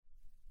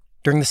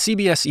During the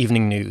CBS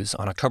Evening News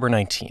on October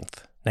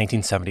 19th,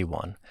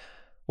 1971,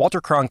 Walter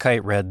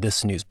Cronkite read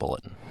this news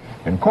bulletin.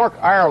 In Cork,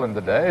 Ireland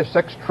today,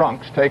 6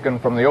 trunks taken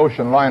from the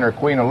ocean liner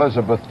Queen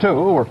Elizabeth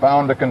II were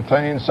found to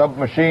contain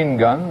submachine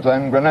guns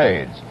and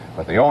grenades,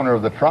 but the owner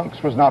of the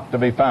trunks was not to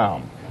be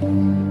found.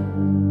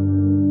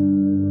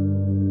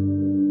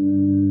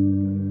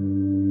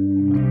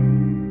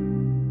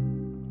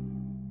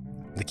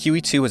 The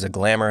QE2 was a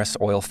glamorous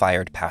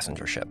oil-fired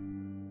passenger ship.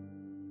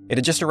 It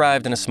had just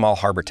arrived in a small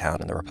harbor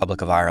town in the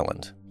Republic of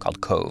Ireland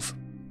called Cove.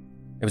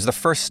 It was the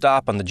first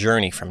stop on the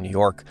journey from New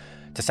York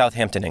to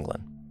Southampton,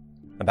 England.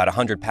 About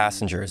 100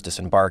 passengers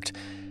disembarked,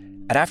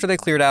 and after they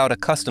cleared out, a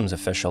customs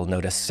official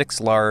noticed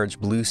 6 large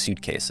blue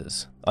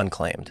suitcases,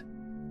 unclaimed.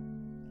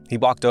 He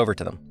walked over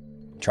to them,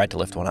 tried to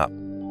lift one up.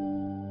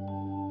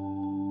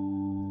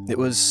 It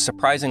was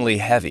surprisingly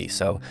heavy,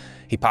 so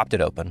he popped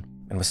it open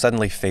and was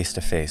suddenly face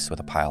to face with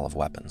a pile of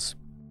weapons.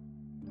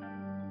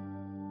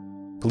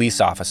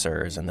 Police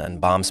officers and then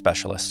bomb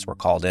specialists were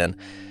called in.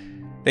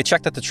 They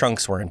checked that the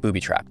trunks weren't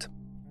booby-trapped.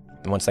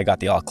 And once they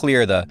got the all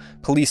clear, the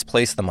police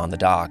placed them on the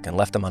dock and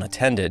left them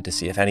unattended to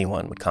see if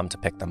anyone would come to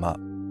pick them up.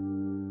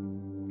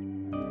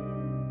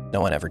 No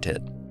one ever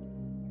did.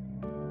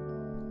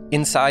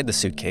 Inside the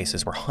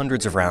suitcases were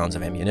hundreds of rounds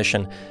of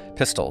ammunition,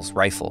 pistols,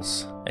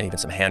 rifles, and even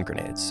some hand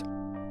grenades.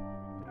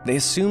 They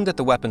assumed that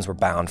the weapons were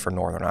bound for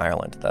Northern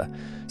Ireland, the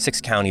 6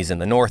 counties in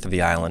the north of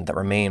the island that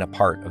remain a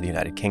part of the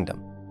United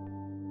Kingdom.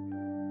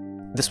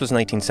 This was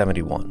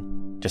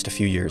 1971, just a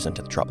few years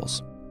into the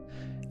Troubles.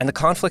 And the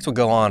conflict would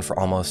go on for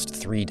almost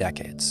 3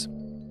 decades.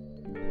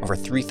 Over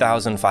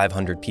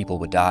 3,500 people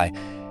would die,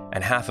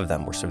 and half of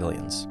them were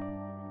civilians.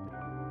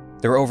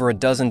 There were over a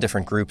dozen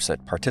different groups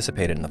that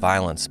participated in the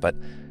violence, but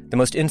the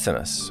most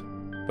infamous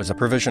was the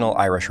Provisional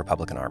Irish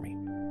Republican Army.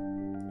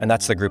 And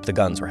that's the group the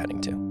guns were heading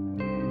to.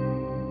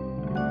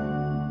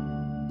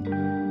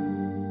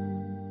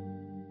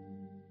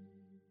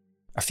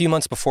 A few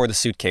months before the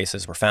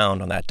suitcases were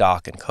found on that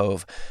dock in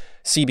Cove,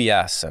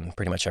 CBS and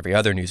pretty much every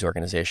other news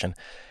organization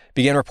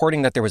began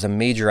reporting that there was a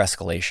major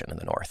escalation in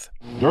the north.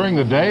 During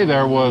the day,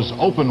 there was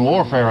open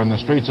warfare in the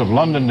streets of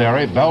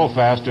Londonderry,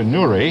 Belfast, and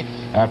Newry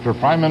after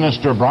Prime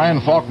Minister Brian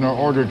Faulkner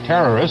ordered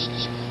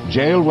terrorists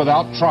jailed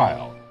without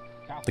trial.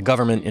 The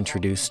government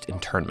introduced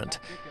internment.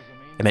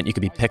 It meant you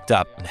could be picked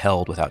up and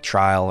held without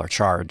trial or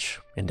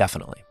charge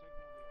indefinitely.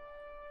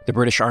 The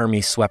British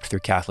Army swept through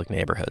Catholic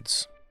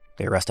neighborhoods.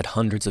 They arrested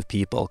hundreds of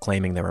people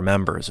claiming they were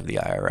members of the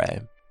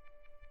IRA.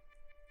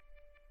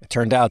 It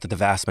turned out that the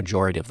vast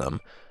majority of them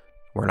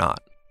were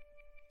not.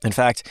 In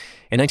fact,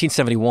 in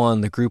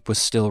 1971, the group was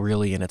still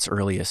really in its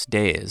earliest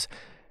days.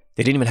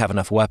 They didn't even have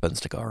enough weapons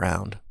to go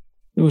around.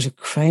 There was a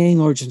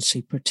crying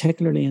urgency,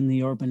 particularly in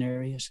the urban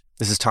areas.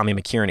 This is Tommy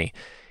McKierney.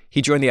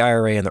 He joined the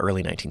IRA in the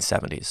early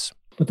 1970s.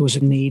 But there was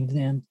a need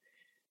then,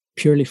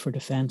 purely for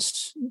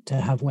defence, to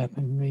have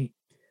weaponry.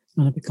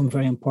 And it became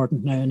very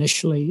important. Now,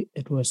 initially,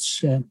 it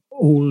was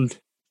old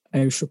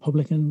Irish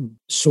Republican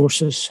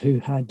sources who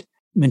had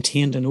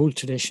maintained an old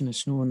tradition.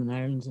 It's known in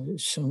Ireland,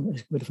 so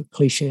it's a bit of a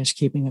cliche, it's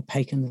keeping a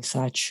pike in the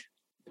thatch.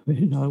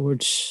 In other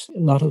words, a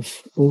lot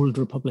of old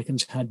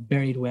Republicans had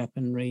buried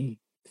weaponry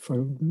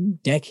for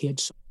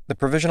decades. The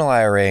Provisional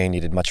IRA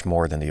needed much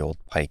more than the old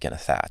pike in a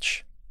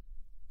thatch.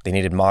 They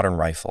needed modern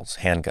rifles,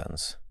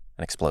 handguns,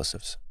 and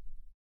explosives.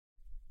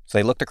 So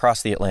they looked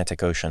across the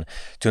Atlantic Ocean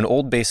to an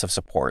old base of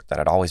support that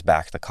had always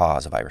backed the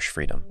cause of Irish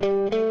freedom.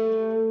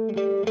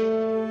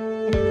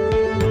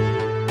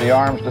 The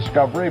arms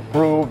discovery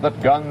proved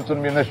that guns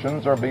and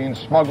munitions are being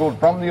smuggled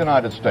from the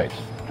United States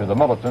to the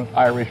militant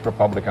Irish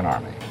Republican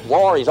Army.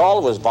 War is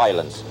always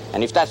violence,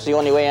 and if that's the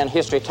only way, and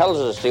history tells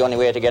us it's the only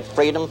way to get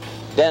freedom,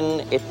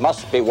 then it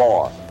must be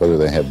war. Whether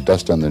they have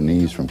dust on their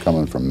knees from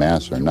coming from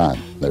mass or not,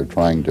 they're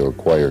trying to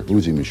acquire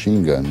Uzi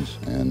machine guns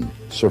and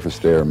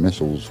surface-to-air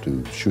missiles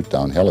to shoot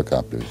down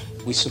helicopters.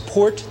 We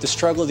support the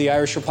struggle of the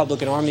Irish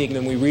Republican Army,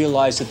 and we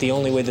realize that the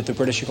only way that the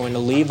British are going to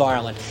leave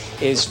Ireland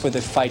is for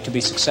the fight to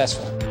be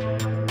successful.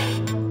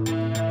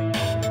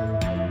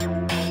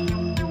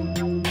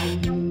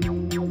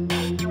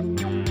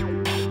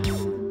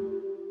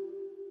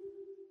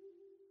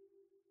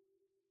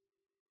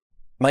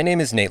 My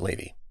name is Nate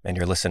Levy, and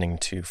you're listening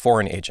to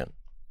Foreign Agent.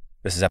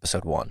 This is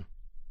episode 1.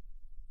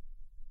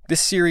 This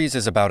series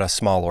is about a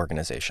small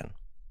organization,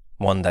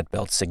 one that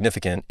built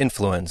significant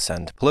influence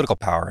and political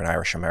power in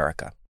Irish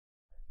America.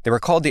 They were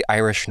called the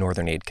Irish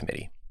Northern Aid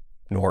Committee,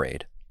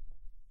 NORAID.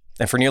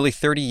 And for nearly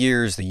 30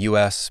 years, the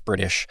US,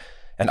 British,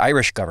 and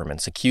Irish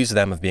governments accused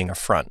them of being a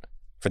front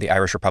for the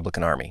Irish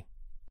Republican Army.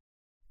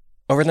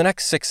 Over the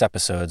next 6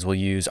 episodes, we'll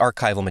use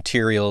archival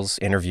materials,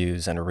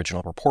 interviews, and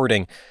original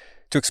reporting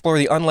to explore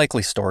the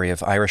unlikely story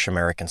of Irish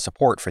American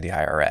support for the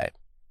IRA.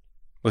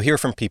 We'll hear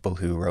from people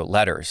who wrote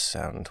letters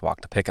and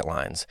walked the picket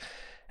lines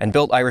and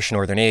built Irish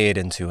Northern Aid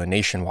into a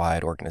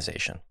nationwide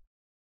organization.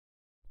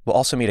 We'll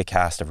also meet a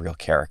cast of real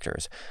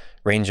characters,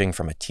 ranging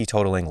from a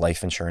teetotaling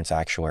life insurance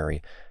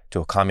actuary to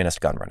a communist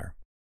gunrunner.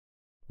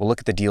 We'll look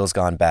at the deals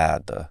gone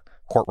bad, the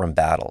courtroom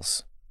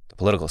battles, the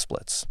political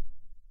splits.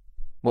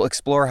 We'll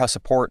explore how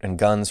support and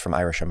guns from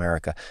Irish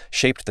America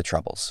shaped the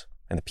Troubles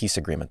and the peace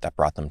agreement that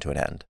brought them to an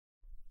end.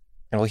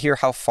 And we'll hear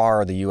how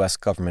far the U.S.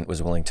 government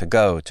was willing to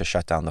go to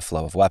shut down the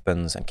flow of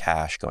weapons and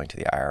cash going to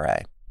the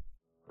IRA.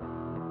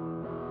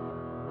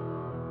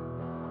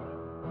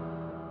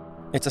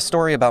 It's a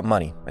story about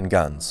money and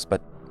guns,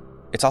 but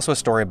it's also a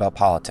story about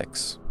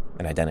politics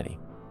and identity.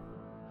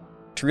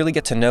 To really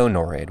get to know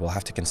Norreid, we'll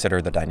have to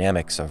consider the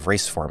dynamics of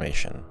race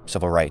formation,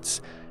 civil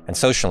rights, and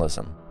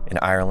socialism in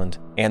Ireland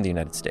and the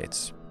United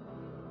States.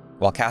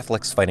 While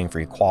Catholics fighting for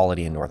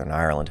equality in Northern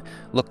Ireland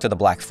look to the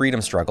Black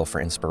freedom struggle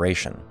for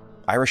inspiration,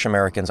 Irish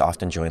Americans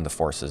often joined the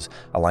forces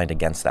aligned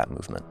against that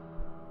movement.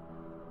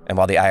 And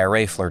while the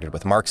IRA flirted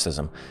with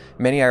Marxism,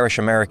 many Irish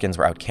Americans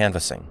were out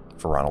canvassing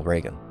for Ronald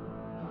Reagan.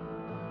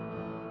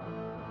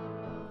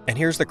 And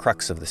here's the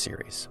crux of the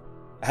series.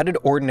 How did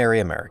ordinary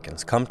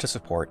Americans come to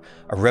support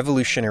a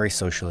revolutionary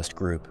socialist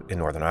group in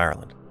Northern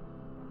Ireland?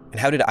 And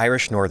how did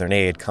Irish Northern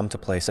Aid come to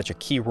play such a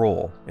key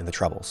role in the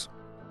Troubles?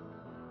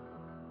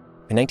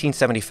 In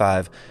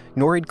 1975,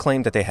 Norreid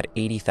claimed that they had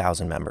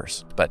 80,000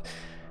 members, but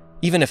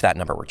even if that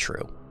number were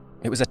true,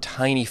 it was a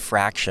tiny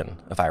fraction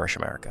of Irish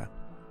America.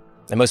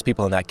 And most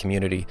people in that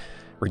community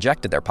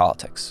rejected their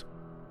politics.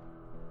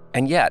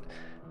 And yet,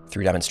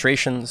 through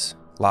demonstrations,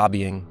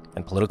 lobbying,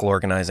 and political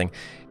organizing,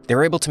 they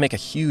were able to make a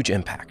huge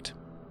impact.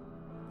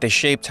 They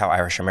shaped how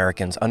Irish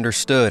Americans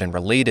understood and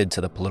related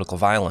to the political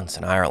violence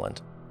in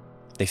Ireland.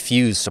 They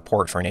fused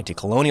support for an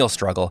anti-colonial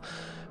struggle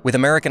with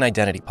American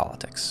identity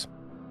politics.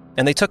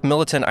 And they took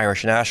militant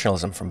Irish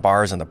nationalism from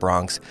bars in the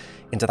Bronx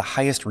into the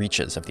highest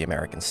reaches of the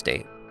American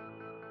state.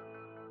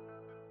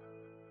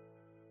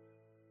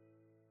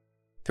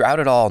 Throughout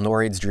it all,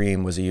 Norreid's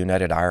dream was a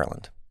united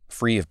Ireland,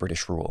 free of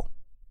British rule.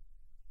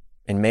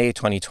 In May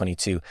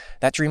 2022,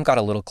 that dream got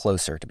a little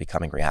closer to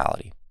becoming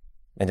reality,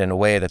 and in a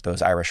way that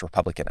those Irish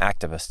Republican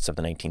activists of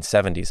the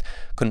 1970s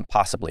couldn't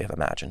possibly have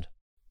imagined.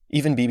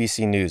 Even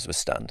BBC News was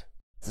stunned.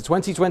 The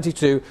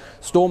 2022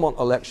 Stormont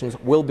elections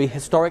will be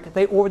historic.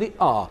 They already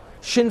are.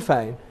 Sinn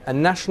Féin, a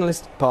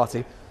nationalist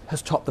party,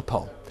 has topped the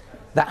poll.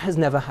 That has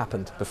never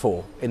happened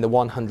before in the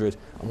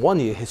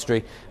 101-year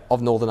history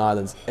of Northern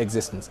Ireland's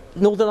existence.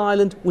 Northern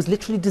Ireland was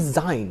literally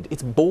designed,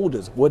 its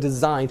borders were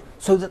designed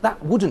so that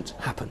that wouldn't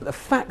happen. The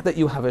fact that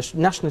you have a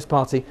nationalist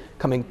party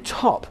coming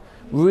top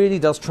really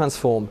does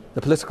transform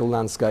the political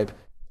landscape.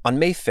 On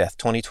May 5th,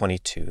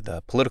 2022,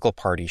 the political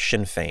party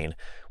Sinn Féin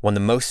won the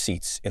most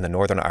seats in the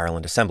Northern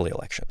Ireland Assembly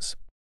elections.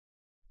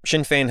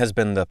 Sinn Féin has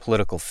been the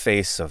political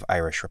face of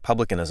Irish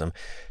republicanism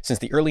since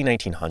the early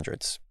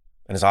 1900s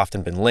and has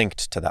often been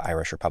linked to the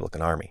Irish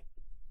Republican Army.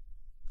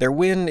 Their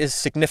win is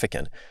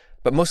significant,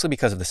 but mostly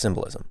because of the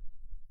symbolism.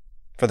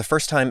 For the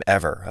first time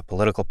ever, a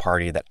political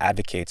party that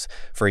advocates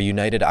for a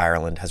united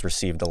Ireland has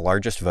received the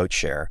largest vote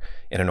share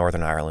in a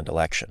Northern Ireland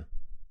election.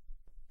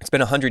 It's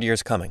been 100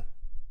 years coming,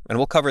 and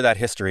we'll cover that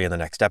history in the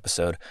next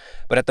episode,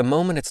 but at the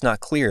moment it's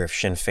not clear if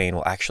Sinn Féin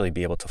will actually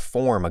be able to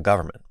form a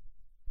government.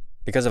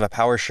 Because of a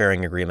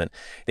power-sharing agreement,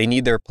 they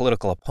need their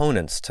political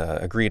opponents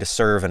to agree to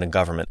serve in a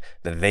government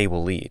that they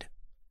will lead.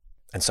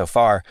 And so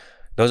far,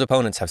 those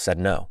opponents have said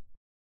no.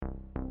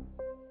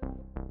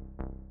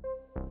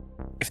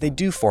 If they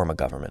do form a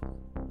government,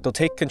 they'll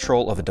take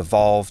control of a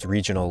devolved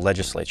regional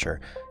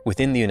legislature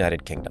within the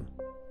United Kingdom.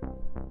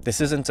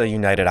 This isn't a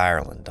united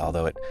Ireland,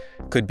 although it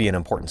could be an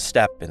important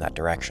step in that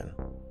direction.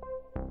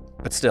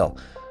 But still,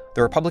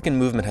 the Republican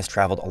movement has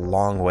traveled a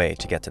long way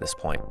to get to this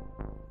point.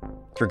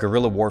 Through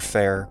guerrilla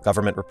warfare,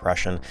 government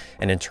repression,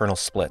 and internal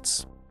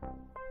splits.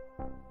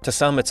 To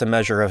some, it's a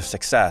measure of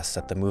success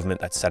that the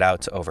movement that set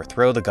out to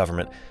overthrow the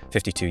government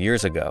 52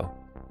 years ago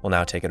will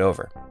now take it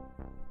over.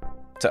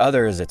 To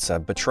others, it's a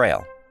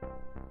betrayal.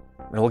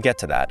 And we'll get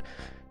to that.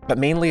 But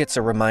mainly it's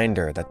a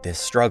reminder that this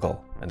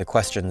struggle and the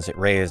questions it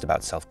raised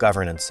about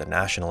self-governance and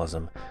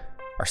nationalism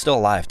are still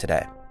alive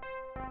today.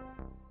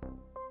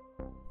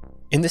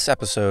 In this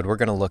episode, we're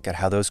going to look at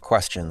how those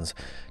questions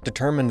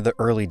determined the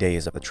early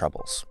days of the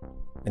Troubles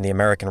and the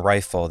American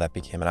rifle that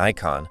became an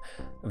icon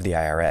of the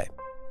IRA.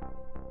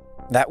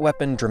 That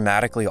weapon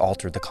dramatically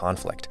altered the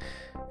conflict,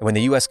 and when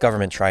the U.S.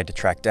 government tried to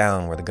track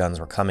down where the guns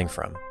were coming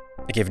from,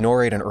 it gave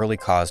Norreid an early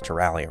cause to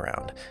rally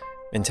around,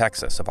 in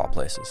Texas of all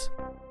places.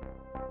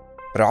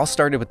 But it all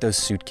started with those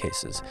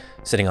suitcases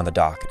sitting on the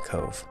dock at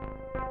Cove.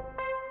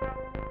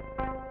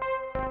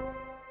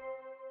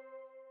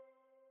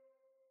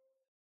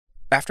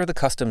 After the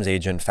customs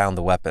agent found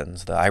the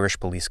weapons, the Irish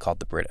police called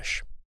the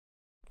British.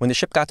 When the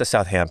ship got to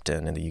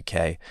Southampton in the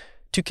UK,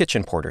 2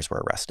 kitchen porters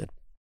were arrested.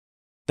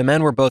 The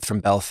men were both from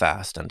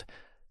Belfast, and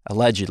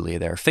allegedly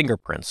their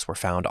fingerprints were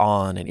found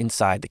on and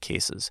inside the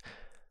cases.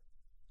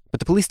 But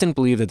the police didn't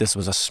believe that this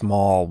was a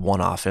small,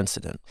 one-off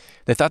incident.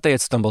 They thought they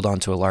had stumbled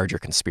onto a larger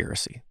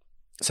conspiracy.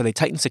 So they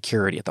tightened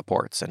security at the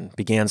ports and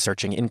began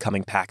searching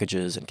incoming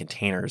packages and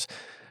containers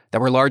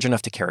that were large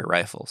enough to carry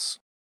rifles.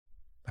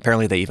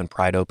 Apparently, they even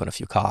pried open a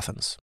few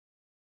coffins.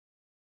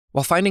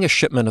 While finding a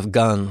shipment of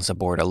guns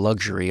aboard a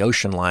luxury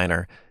ocean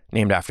liner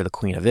named after the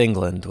Queen of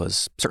England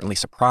was certainly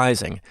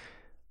surprising,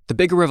 the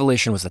bigger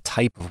revelation was the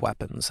type of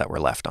weapons that were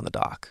left on the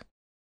dock.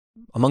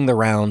 Among the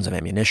rounds of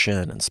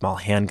ammunition and small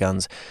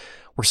handguns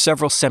were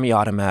several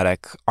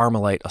semi-automatic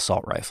Armalite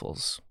assault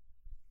rifles.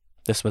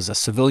 This was a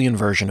civilian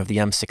version of the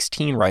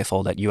M16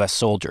 rifle that U.S.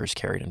 soldiers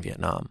carried in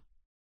Vietnam.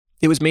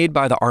 It was made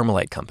by the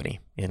Armalite Company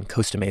in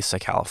Costa Mesa,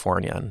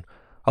 California, and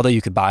although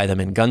you could buy them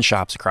in gun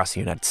shops across the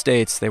United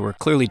States, they were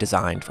clearly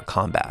designed for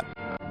combat.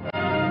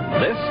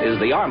 This is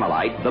the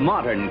Armalite, the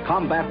modern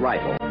combat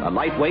rifle, a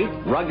lightweight,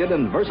 rugged,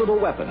 and versatile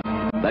weapon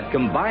that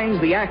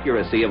combines the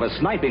accuracy of a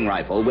sniping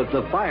rifle with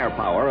the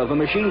firepower of a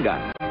machine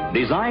gun.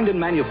 Designed and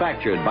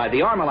manufactured by the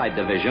Armalite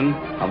division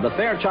of the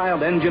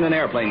Fairchild Engine and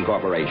Airplane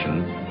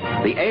Corporation,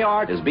 the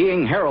AR is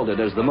being heralded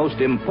as the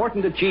most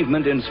important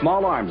achievement in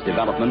small arms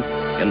development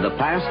in the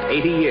past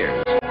 80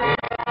 years.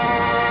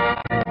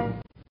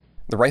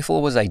 The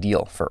rifle was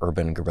ideal for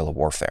urban guerrilla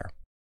warfare.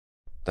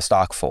 The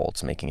stock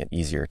folds making it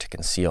easier to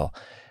conceal,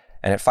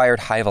 and it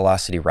fired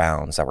high-velocity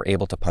rounds that were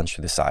able to punch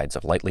through the sides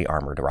of lightly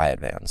armored riot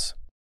vans.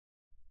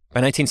 By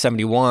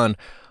 1971,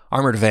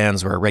 armored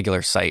vans were a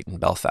regular sight in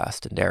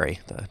Belfast and Derry,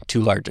 the two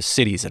largest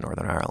cities in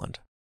Northern Ireland.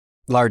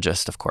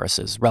 Largest, of course,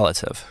 is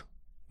relative.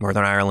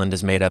 Northern Ireland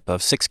is made up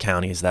of 6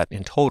 counties that,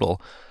 in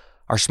total,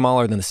 are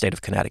smaller than the state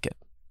of Connecticut.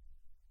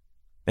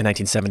 In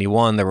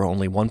 1971, there were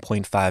only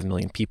 1.5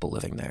 million people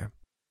living there.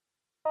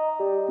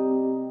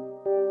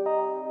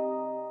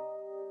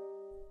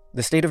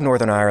 The state of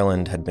Northern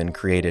Ireland had been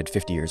created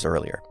 50 years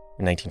earlier,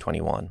 in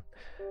 1921,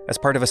 as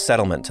part of a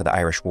settlement to the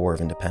Irish War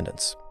of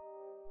Independence.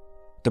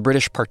 The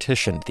British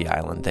partitioned the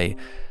island. They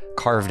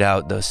carved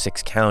out those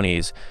 6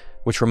 counties,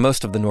 which were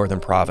most of the northern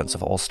province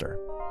of Ulster.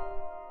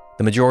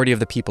 The majority of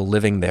the people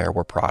living there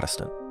were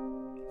Protestant,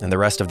 and the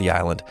rest of the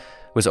island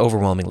was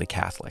overwhelmingly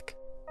Catholic.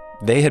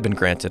 They had been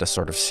granted a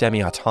sort of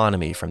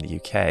semi-autonomy from the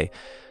UK,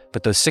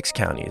 but those 6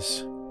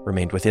 counties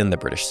remained within the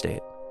British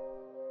state.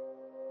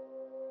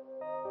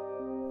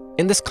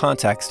 In this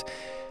context,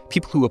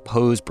 people who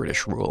oppose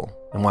British rule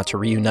and want to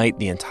reunite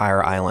the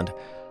entire island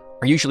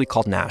are usually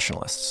called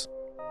nationalists.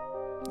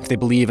 If they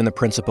believe in the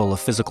principle of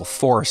physical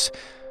force,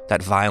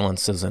 that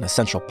violence is an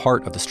essential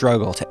part of the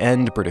struggle to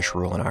end British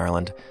rule in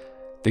Ireland,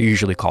 they're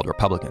usually called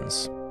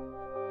Republicans.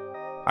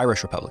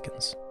 Irish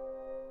Republicans.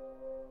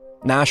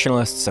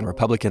 Nationalists and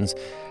Republicans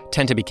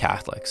tend to be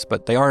Catholics,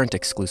 but they aren't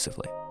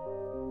exclusively.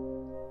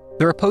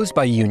 They're opposed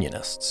by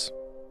Unionists,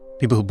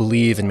 people who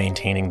believe in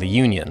maintaining the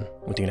union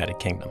with the United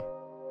Kingdom.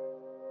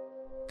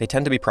 They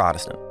tend to be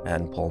Protestant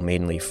and pull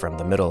mainly from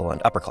the middle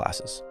and upper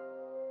classes.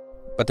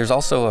 But there's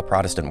also a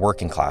Protestant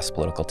working class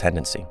political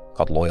tendency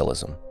called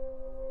loyalism.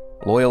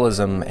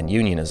 Loyalism and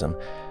unionism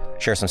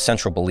share some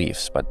central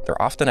beliefs, but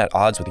they're often at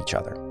odds with each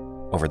other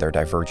over their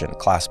divergent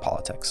class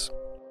politics.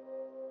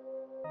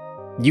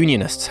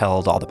 Unionists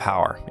held all the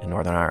power in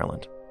Northern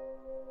Ireland.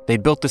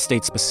 They'd built the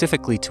state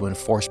specifically to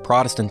enforce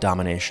Protestant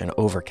domination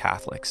over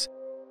Catholics,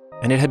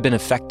 and it had been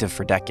effective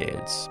for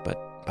decades,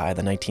 but by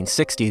the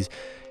 1960s,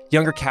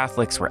 younger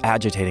Catholics were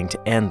agitating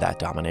to end that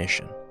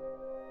domination.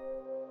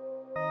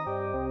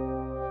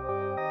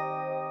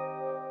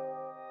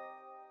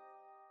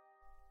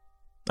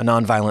 A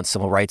nonviolent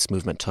civil rights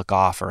movement took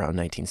off around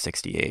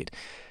 1968,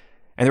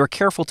 and they were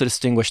careful to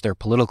distinguish their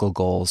political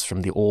goals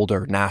from the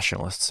older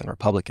nationalists and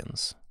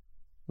Republicans.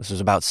 This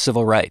was about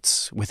civil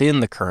rights within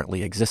the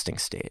currently existing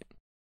state.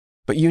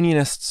 But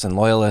Unionists and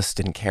Loyalists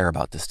didn't care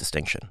about this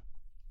distinction.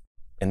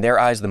 In their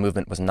eyes, the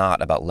movement was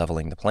not about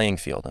leveling the playing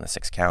field in the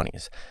 6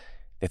 counties.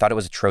 They thought it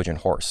was a Trojan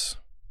horse,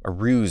 a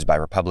ruse by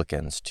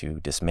Republicans to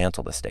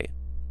dismantle the state.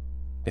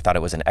 They thought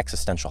it was an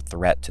existential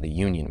threat to the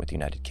union with the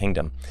United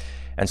Kingdom,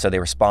 and so they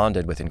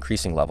responded with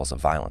increasing levels of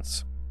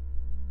violence.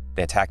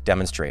 They attacked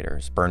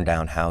demonstrators, burned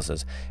down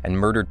houses, and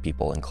murdered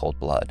people in cold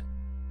blood.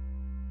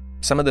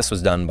 Some of this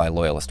was done by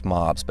loyalist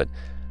mobs, but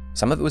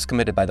some of it was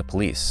committed by the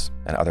police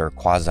and other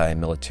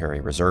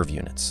quasi-military reserve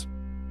units.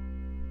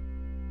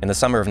 In the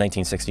summer of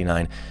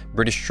 1969,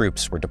 British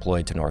troops were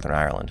deployed to Northern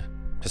Ireland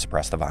to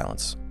suppress the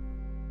violence.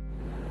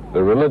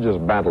 The religious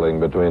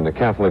battling between the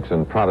Catholics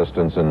and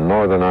Protestants in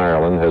Northern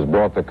Ireland has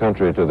brought the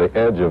country to the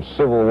edge of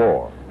civil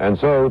war. And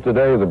so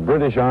today the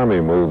British Army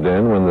moved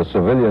in when the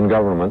civilian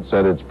government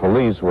said its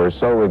police were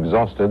so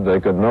exhausted they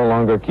could no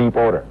longer keep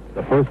order.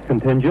 The first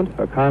contingent,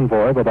 a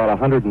convoy of about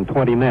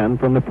 120 men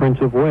from the Prince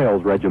of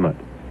Wales Regiment.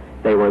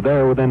 They were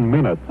there within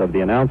minutes of the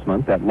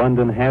announcement that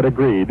London had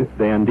agreed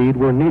they indeed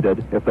were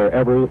needed if there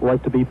ever was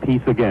to be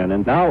peace again.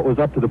 And now it was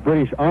up to the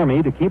British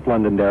Army to keep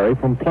Londonderry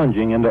from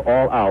plunging into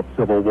all-out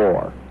civil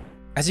war.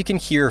 As you can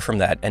hear from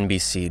that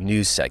NBC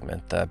News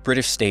segment, the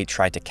British state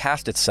tried to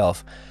cast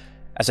itself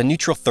as a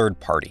neutral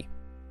third party,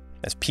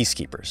 as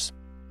peacekeepers.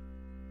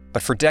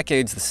 But for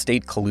decades, the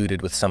state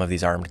colluded with some of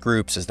these armed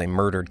groups as they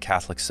murdered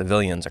Catholic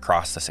civilians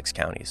across the 6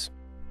 counties.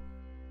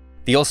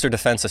 The Ulster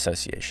Defence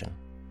Association,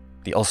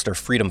 the Ulster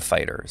Freedom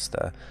Fighters,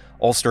 the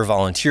Ulster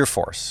Volunteer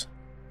Force,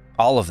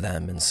 all of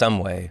them, in some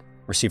way,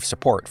 received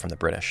support from the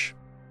British.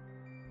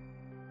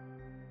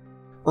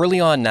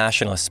 Early on,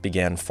 nationalists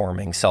began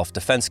forming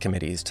self-defense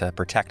committees to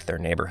protect their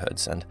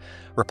neighborhoods, and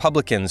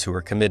Republicans who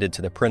were committed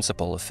to the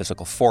principle of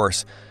physical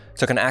force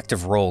took an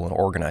active role in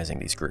organizing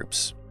these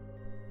groups.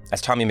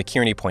 As Tommy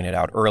McKierney pointed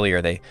out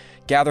earlier, they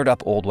gathered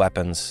up old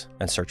weapons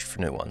and searched for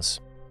new ones.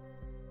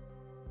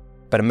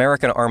 But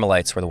American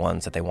Armalites were the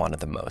ones that they wanted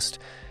the most.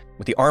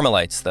 With the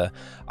Armalites, the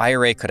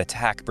IRA could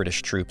attack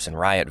British troops in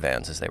riot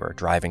vans as they were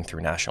driving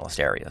through nationalist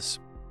areas.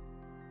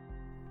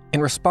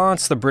 In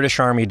response, the British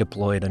Army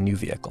deployed a new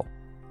vehicle.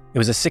 It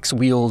was a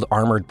 6-wheeled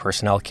armored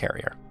personnel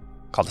carrier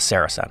called a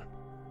Saracen.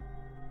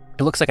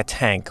 It looks like a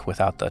tank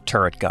without the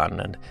turret gun,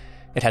 and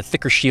it had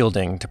thicker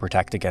shielding to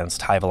protect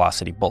against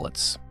high-velocity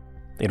bullets.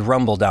 They'd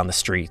rumble down the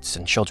streets,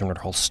 and children would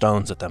hurl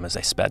stones at them as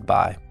they sped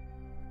by.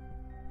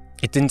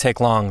 It didn't take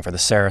long for the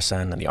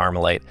Saracen and the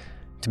Armalite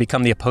to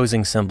become the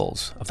opposing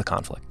symbols of the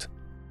conflict.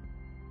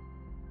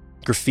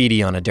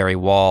 Graffiti on a Derry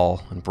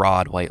wall in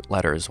broad white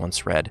letters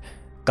once read,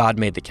 "God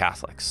made the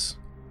Catholics,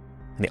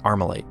 and the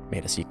Armalite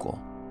made us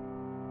equal."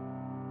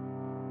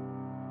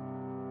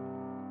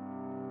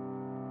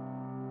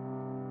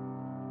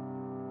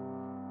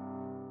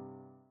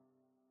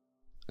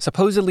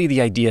 Supposedly,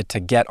 the idea to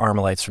get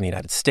Armalites from the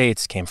United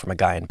States came from a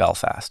guy in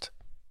Belfast.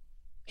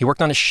 He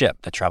worked on a ship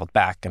that traveled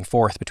back and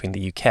forth between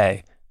the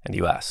UK and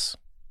the US.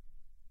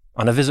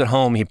 On a visit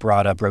home, he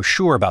brought a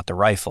brochure about the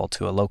rifle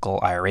to a local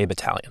IRA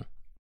battalion.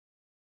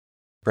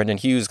 Brendan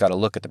Hughes got a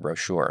look at the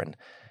brochure, and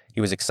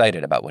he was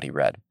excited about what he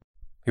read.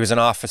 He was an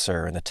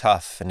officer in the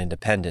tough and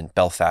independent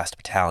Belfast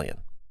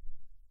battalion.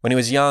 When he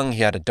was young,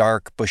 he had a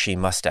dark, bushy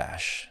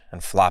mustache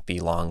and floppy,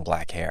 long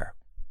black hair.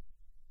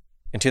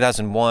 In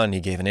 2001, he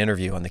gave an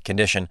interview on the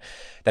condition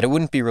that it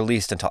wouldn't be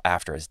released until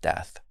after his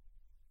death.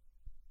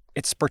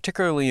 It's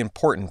particularly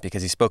important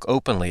because he spoke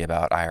openly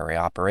about IRA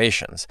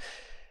operations,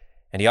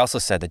 and he also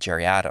said that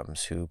Gerry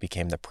Adams, who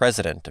became the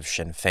president of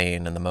Sinn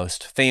Féin and the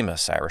most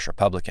famous Irish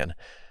Republican,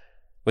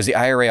 was the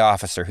IRA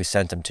officer who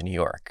sent him to New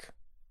York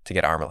to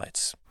get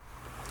Armalites.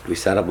 We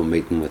set up a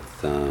meeting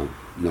with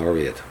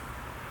Norway.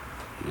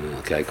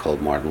 A guy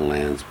called Martin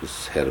Lyons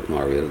was head of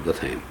Norway at the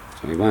time.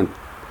 So we went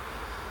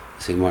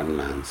to see Martin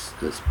Lyons,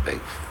 this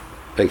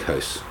big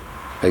house,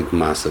 big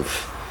massive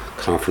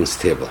conference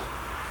table.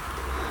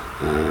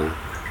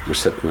 We're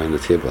sitting around the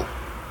table,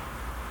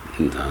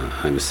 and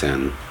I was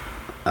saying,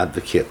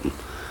 advocating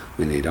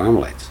we need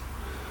Armalites.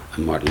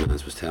 And Martin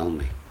Lyons was telling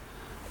me,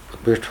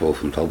 but we're told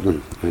from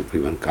Dublin, we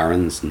want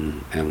Garans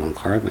and M1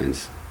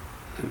 carbines.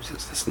 I was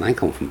just, listen, I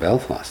come from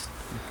Belfast,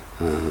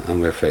 and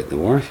we're fighting the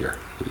war here.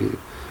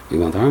 We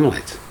want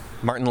Armalites.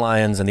 Martin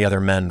Lyons and the other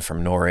men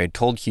from NORAD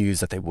told Hughes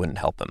that they wouldn't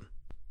help him.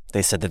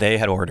 They said that they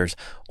had orders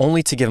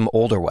only to give him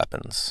older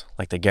weapons,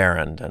 like the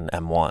Garand and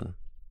M1.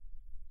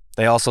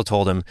 They also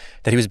told him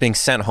that he was being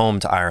sent home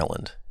to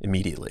Ireland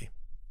immediately.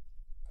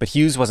 But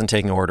Hughes wasn't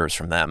taking orders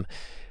from them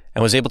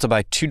and was able to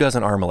buy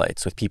 24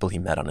 Armalites with people he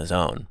met on his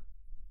own.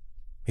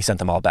 He sent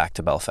them all back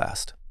to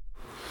Belfast.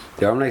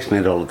 The Armalites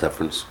made all the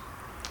difference.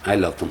 I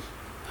loved them.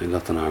 I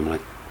loved an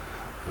Armalite.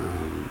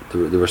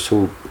 They were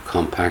so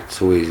compact,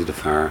 so easy to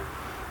fire,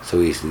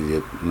 so easy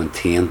to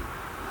maintain.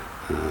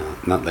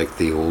 Not like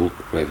the old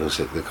rifles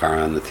like the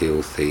Garand, the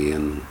TOC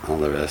and all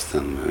the rest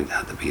of them. It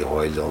had to be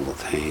oiled all the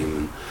time,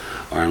 and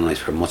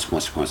Armalites were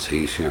much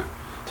easier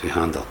to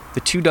handle.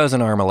 The 24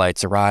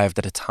 Armalites arrived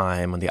at a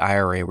time when the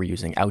IRA were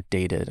using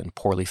outdated and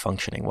poorly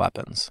functioning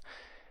weapons,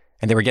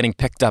 and they were getting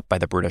picked up by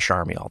the British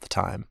Army all the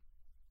time.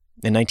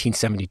 In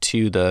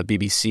 1972, the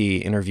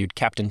BBC interviewed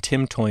Captain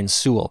Tim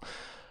Toyne-Sewell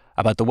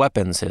about the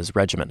weapons his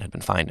regiment had been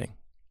finding.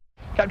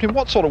 Captain,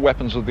 what sort of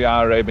weapons have the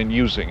IRA been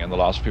using in the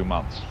last few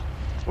months?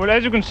 Well,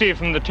 as you can see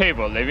from the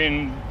table, they've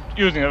been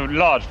using a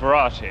large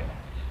variety.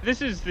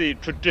 This is the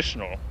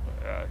traditional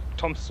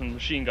Thompson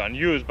machine gun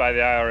used by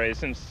the IRA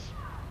since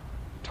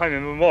time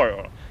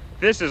immemorial.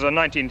 This is a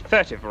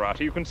 1930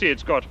 variety. You can see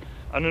it's got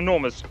an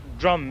enormous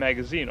drum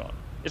magazine on.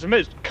 It's a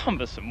most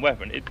cumbersome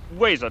weapon. It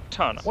weighs a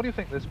ton. What do you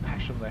think this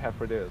passion they have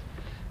for it is?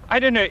 I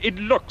don't know. It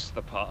looks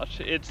the part.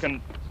 It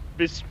can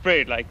be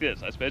sprayed like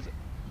this, I suppose,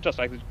 just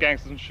like the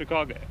gangsters in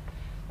Chicago.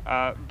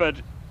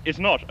 But it's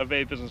not a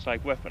very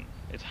business-like weapon.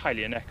 It's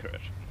highly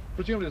inaccurate.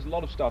 Presumably there's a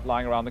lot of stuff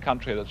lying around the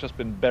country that's just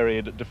been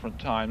buried at different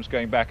times,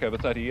 going back over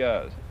 30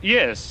 years.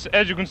 Yes,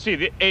 as you can see,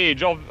 the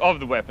age of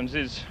the weapons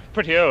is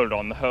pretty old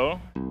on the whole.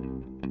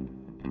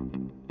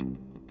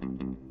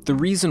 The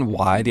reason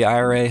why the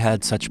IRA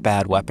had such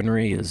bad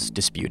weaponry is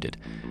disputed,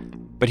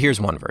 but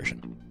here's one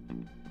version.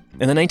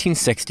 In the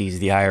 1960s,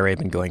 the IRA had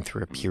been going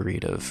through a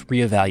period of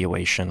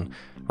reevaluation,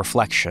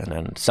 reflection,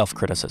 and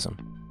self-criticism.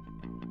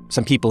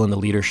 Some people in the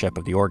leadership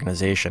of the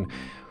organization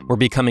were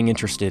becoming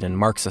interested in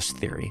Marxist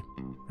theory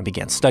and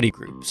began study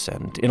groups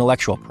and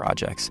intellectual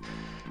projects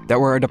that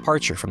were a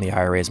departure from the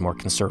IRA's more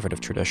conservative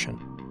tradition.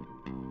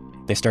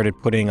 They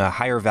started putting a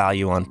higher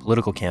value on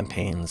political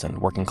campaigns and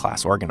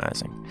working-class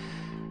organizing.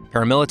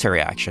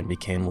 Paramilitary action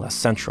became less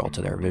central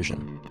to their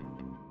vision.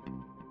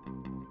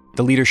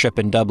 The leadership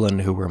in Dublin,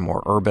 who were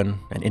more urban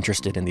and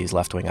interested in these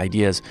left-wing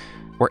ideas,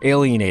 were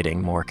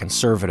alienating more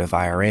conservative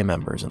IRA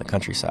members in the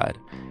countryside.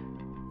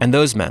 And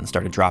those men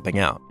started dropping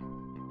out.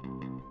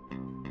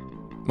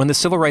 When the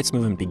civil rights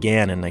movement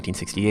began in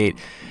 1968,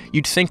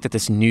 you'd think that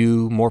this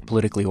new, more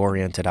politically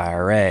oriented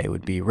IRA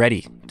would be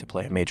ready to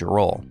play a major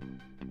role.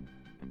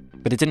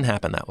 But it didn't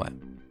happen that way.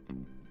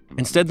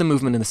 Instead, the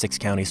movement in the 6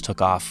 counties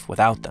took off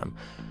without them,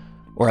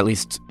 or at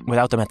least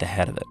without them at the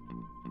head of it.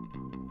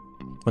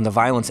 When the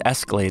violence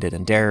escalated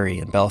in Derry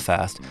and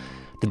Belfast,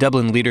 the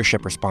Dublin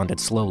leadership responded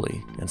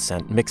slowly and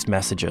sent mixed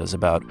messages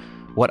about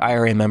what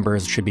IRA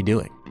members should be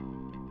doing.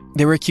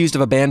 They were accused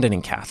of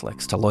abandoning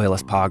Catholics to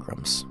loyalist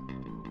pogroms.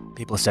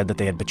 People said that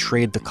they had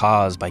betrayed the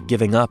cause by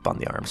giving up on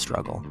the armed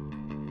struggle.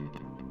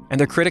 And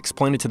their critics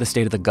pointed to the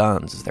state of the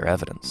guns as their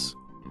evidence.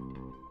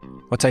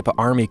 What type of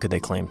army could they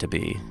claim to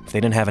be if they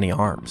didn't have any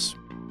arms?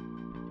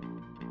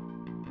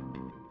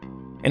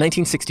 In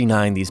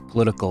 1969, these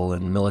political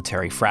and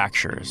military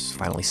fractures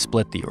finally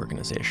split the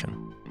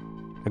organization.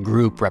 A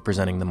group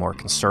representing the more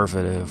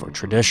conservative or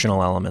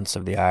traditional elements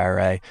of the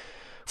IRA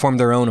formed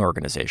their own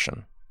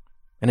organization,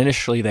 and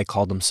initially they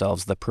called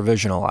themselves the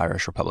Provisional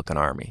Irish Republican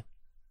Army.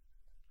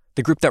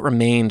 The group that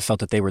remained felt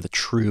that they were the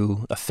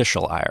true,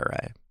 official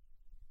IRA,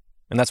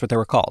 and that's what they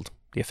were called,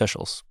 the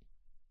officials.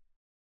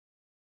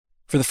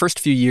 For the first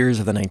few years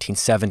of the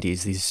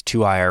 1970s, these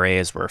two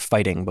IRAs were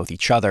fighting both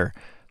each other,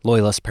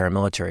 loyalist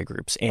paramilitary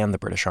groups, and the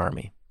British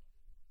Army.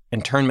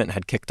 Internment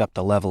had kicked up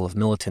the level of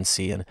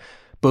militancy, and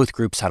both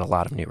groups had a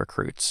lot of new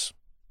recruits.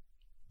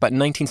 But in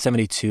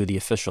 1972, the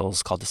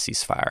officials called a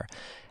ceasefire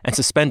and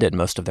suspended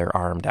most of their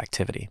armed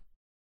activity.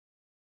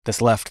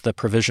 This left the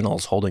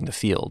Provisionals holding the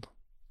field.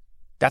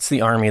 That's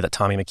the army that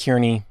Tommy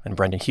McKierney and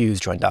Brendan Hughes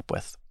joined up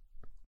with.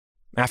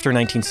 After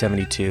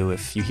 1972,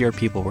 if you hear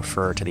people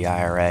refer to the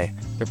IRA,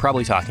 they're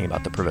probably talking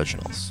about the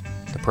Provisionals,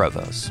 the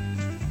Provos.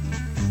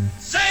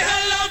 Say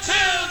hello to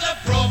the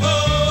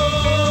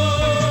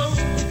Provost.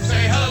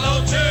 Say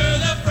hello to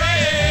the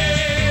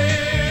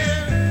brave.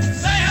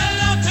 Say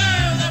hello to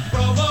the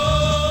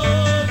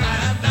Provost,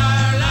 and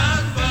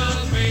Ireland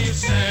will be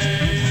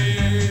saved.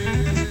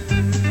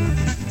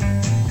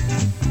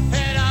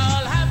 It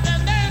all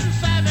happened in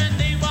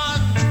 71,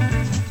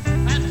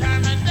 and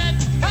Termit has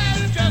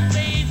just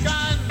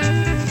begun.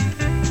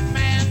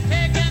 Man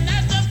taken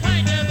at the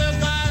point of the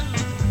gun.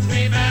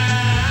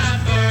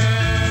 Remember,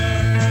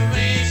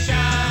 we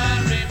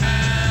shall remember.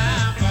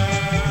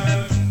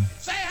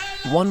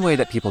 One way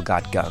that people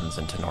got guns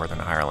into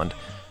Northern Ireland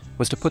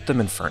was to put them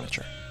in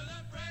furniture.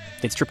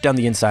 They'd strip down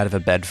the inside of a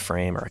bed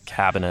frame or a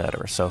cabinet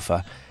or a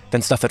sofa,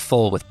 then stuff it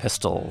full with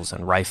pistols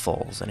and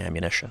rifles and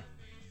ammunition.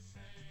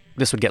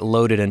 This would get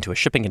loaded into a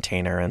shipping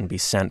container and be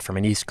sent from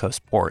an East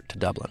Coast port to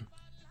Dublin.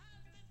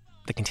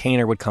 The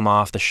container would come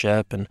off the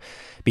ship and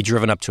be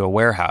driven up to a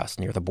warehouse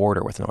near the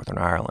border with Northern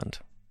Ireland.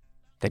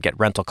 They'd get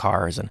rental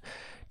cars and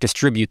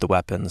distribute the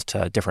weapons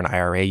to different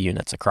IRA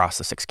units across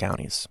the 6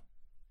 counties.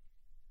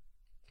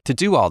 To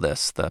do all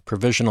this, the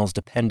Provisionals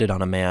depended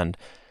on a man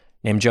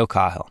named Joe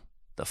Cahill,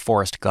 the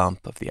Forrest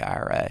Gump of the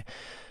IRA.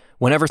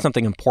 Whenever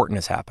something important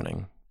is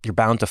happening, you're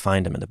bound to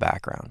find him in the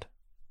background.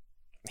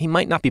 He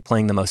might not be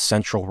playing the most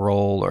central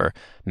role or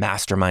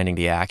masterminding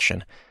the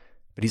action,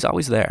 but he's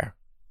always there.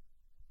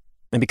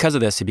 And because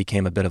of this, he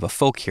became a bit of a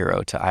folk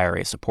hero to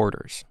IRA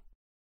supporters.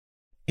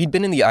 He'd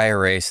been in the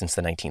IRA since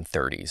the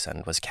 1930s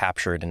and was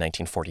captured in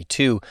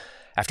 1942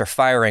 after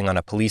firing on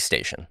a police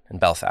station in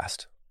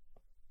Belfast.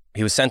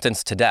 He was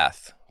sentenced to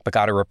death, but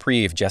got a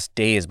reprieve just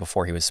days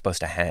before he was supposed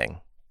to hang.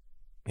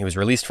 He was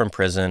released from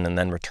prison and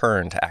then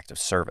returned to active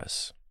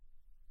service.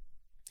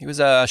 He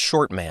was a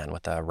short man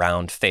with a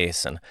round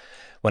face, and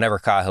whenever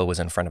Cahill was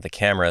in front of the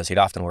cameras, he'd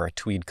often wear a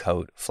tweed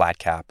coat, flat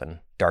cap, and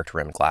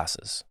dark-rimmed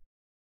glasses.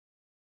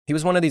 He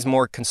was one of these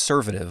more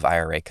conservative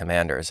IRA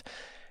commanders,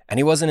 and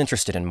he wasn't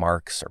interested in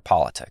marks or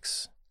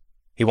politics.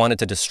 He wanted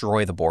to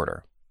destroy the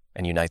border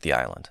and unite the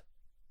island.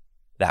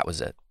 That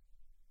was it.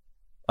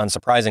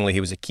 Unsurprisingly,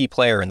 he was a key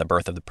player in the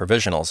birth of the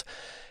Provisionals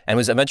and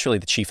was eventually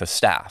the chief of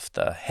staff,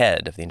 the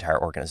head of the entire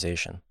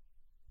organization.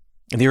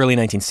 In the early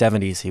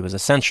 1970s, he was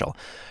essential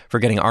for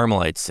getting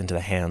Armalites into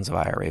the hands of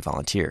IRA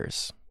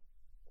volunteers.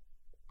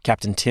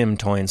 Captain Tim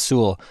Toyne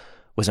Sewell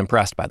was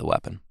impressed by the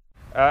weapon.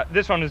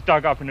 This one is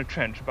dug up in a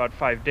trench about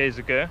 5 days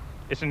ago.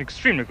 It's an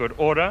extremely good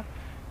order.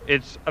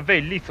 It's a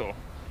very lethal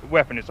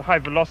weapon. It's a high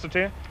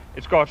velocity.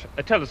 It's got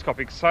a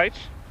telescopic sight.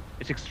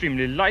 It's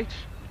extremely light.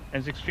 And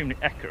it's extremely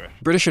accurate.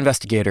 British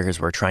investigators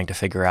were trying to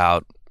figure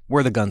out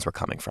where the guns were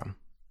coming from.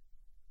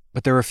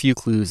 But there were a few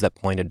clues that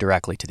pointed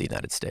directly to the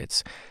United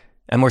States,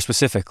 and more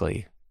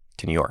specifically,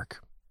 to New York.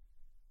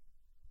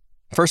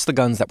 First, the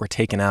guns that were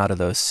taken out of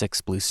those 6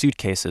 blue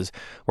suitcases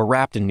were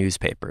wrapped in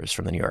newspapers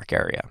from the New York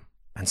area.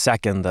 And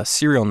second, the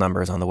serial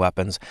numbers on the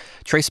weapons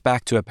traced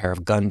back to a pair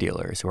of gun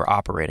dealers who were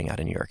operating out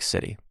in New York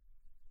City.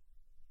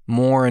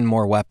 More and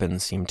more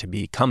weapons seemed to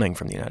be coming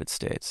from the United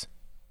States.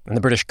 And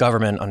the British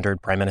government, under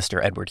Prime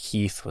Minister Edward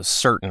Heath, was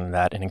certain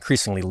that an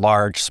increasingly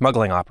large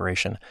smuggling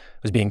operation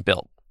was being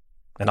built,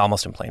 and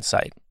almost in plain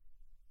sight.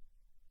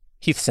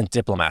 Heath sent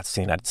diplomats to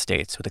the United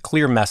States with a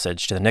clear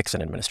message to the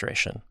Nixon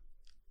administration.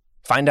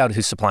 Find out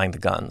who's supplying the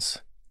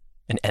guns,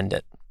 and end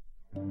it.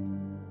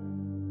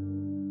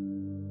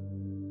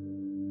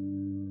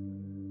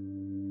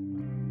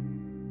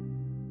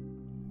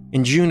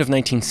 In June of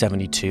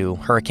 1972,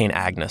 Hurricane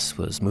Agnes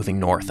was moving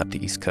north up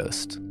the East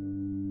Coast.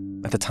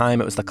 At the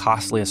time, it was the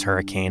costliest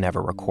hurricane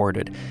ever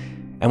recorded,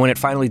 and when it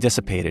finally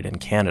dissipated in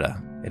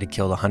Canada, it had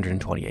killed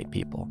 128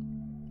 people.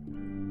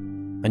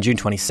 On June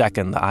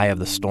 22nd, the eye of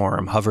the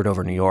storm hovered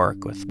over New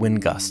York with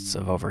wind gusts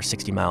of over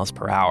 60 miles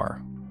per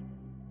hour.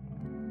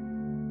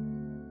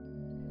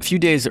 A few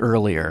days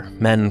earlier,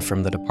 men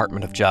from the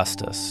Department of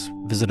Justice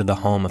visited the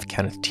home of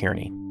Kenneth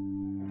Tierney.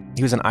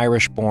 He was an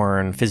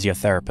Irish-born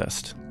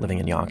physiotherapist living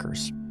in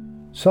Yonkers.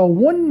 So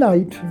one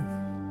night,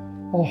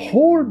 a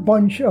whole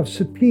bunch of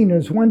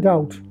subpoenas went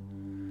out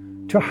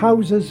to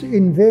houses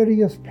in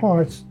various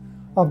parts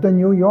of the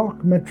New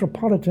York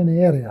metropolitan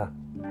area,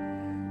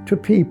 to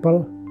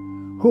people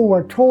who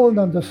were told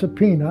on the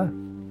subpoena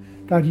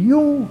that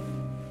you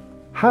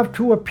have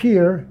to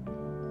appear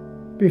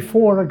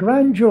before a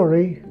grand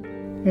jury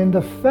in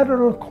the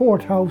federal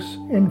courthouse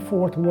in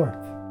Fort Worth.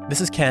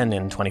 This is Ken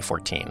in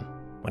 2014,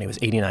 when he was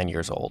 89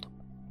 years old.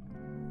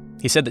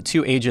 He said that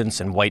two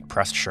agents in white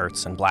pressed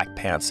shirts and black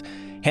pants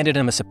handed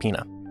him a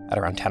subpoena at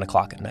around 10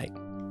 o'clock at night.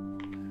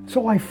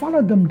 So I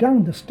followed them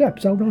down the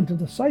steps out onto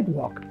the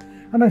sidewalk,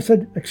 and I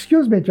said,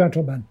 "Excuse me,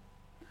 gentlemen."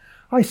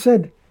 I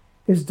said,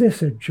 "Is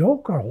this a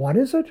joke or what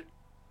is it?"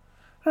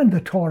 And the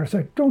taller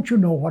said, "Don't you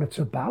know what it's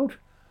about?"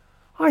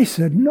 I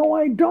said, "No,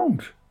 I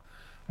don't."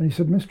 And he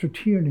said, "Mr.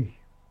 Tierney,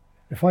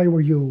 if I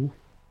were you,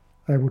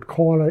 I would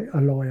call a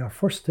lawyer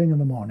first thing in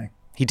the morning."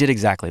 He did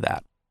exactly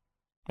that,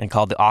 and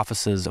called the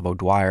offices of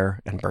O'Dwyer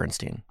and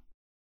Bernstein.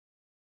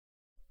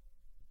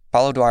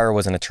 Paul O'Dwyer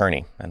was an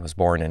attorney and was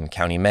born in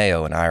County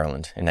Mayo in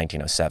Ireland in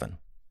 1907.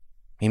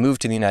 He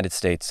moved to the United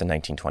States in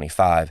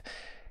 1925,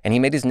 and he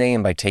made his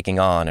name by taking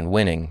on and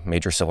winning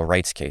major civil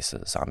rights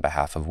cases on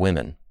behalf of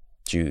women,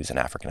 Jews, and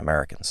African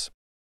Americans.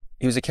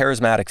 He was a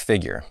charismatic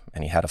figure,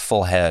 and he had a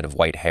full head of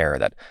white hair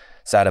that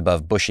sat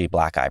above bushy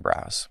black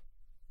eyebrows.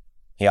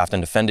 He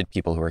often defended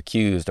people who were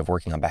accused of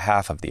working on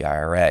behalf of the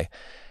IRA,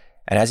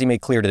 and as he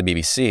made clear to the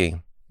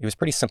BBC, he was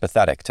pretty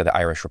sympathetic to the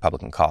Irish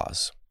Republican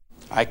cause.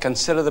 I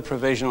consider the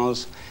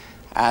provisionals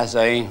as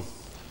a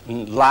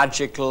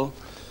logical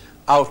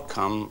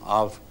outcome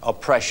of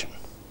oppression.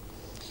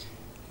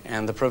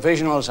 And the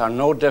provisionals are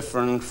no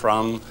different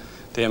from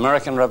the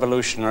American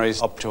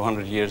revolutionaries up to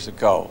 100 years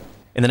ago.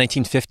 In the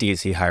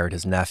 1950s, he hired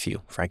his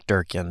nephew, Frank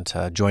Durkin,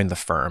 to join the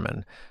firm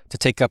and to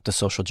take up the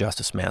social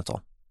justice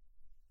mantle.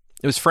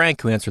 It was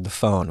Frank who answered the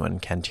phone when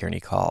Ken Tierney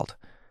called.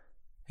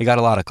 He got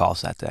a lot of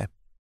calls that day.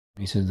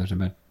 He said there's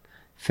about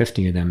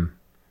 50 of them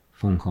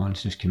phone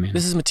calls just came in.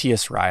 This is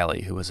Matthias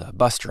Riley, who was a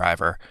bus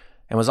driver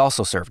and was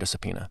also served a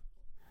subpoena.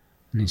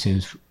 And he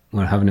says,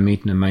 "We're having a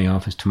meeting in my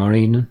office tomorrow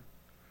evening."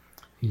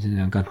 He said,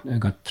 I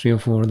got 3 or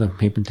 4 other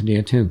people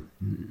today too.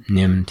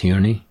 Naaman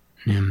Tierney,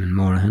 Naaman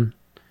Morahan,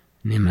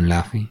 Naaman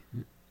Laffey,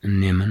 and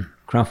Naaman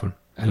Crawford,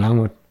 along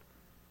with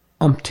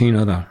umpteen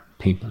other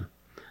people.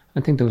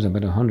 I think there was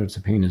about 100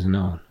 subpoenas in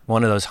all.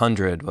 One of those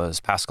 100 was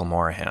Pascal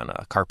Morahan,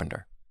 a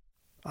carpenter.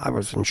 I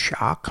was in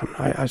shock, and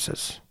I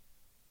says,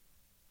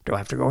 "Do I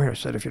have to go here?" I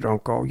said, "If you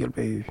don't go, you'll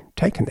be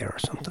taken there or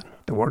something."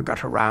 The word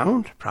got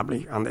around,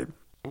 probably on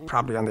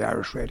the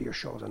Irish radio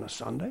shows on a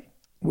Sunday.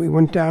 We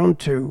went down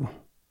to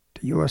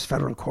the U.S.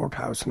 Federal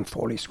Courthouse in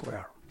Foley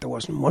Square. There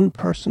wasn't one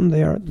person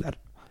there that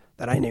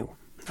I knew.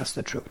 That's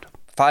the truth.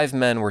 5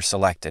 men were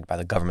selected by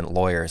the government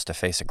lawyers to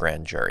face a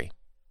grand jury.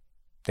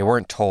 They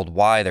weren't told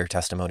why their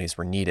testimonies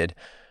were needed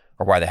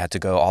or why they had to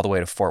go all the way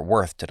to Fort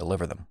Worth to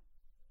deliver them.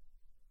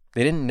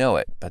 They didn't know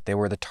it, but they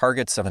were the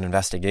targets of an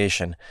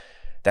investigation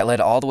that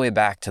led all the way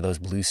back to those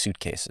blue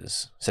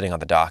suitcases sitting on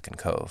the dock in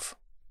Cove.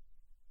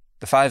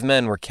 The 5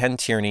 men were Ken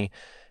Tierney,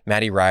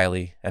 Matty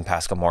Riley, and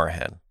Pascal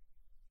Morahan,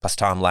 plus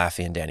Tom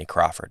Laffey and Danny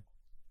Crawford.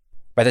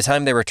 By the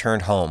time they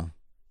returned home,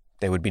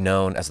 they would be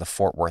known as the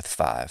Fort Worth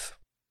 5.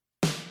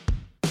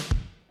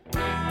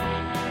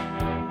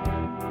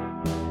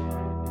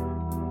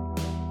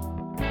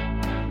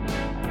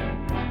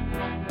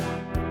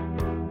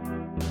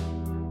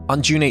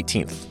 On June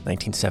 18th,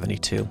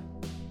 1972,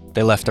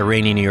 they left a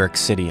rainy New York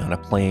City on a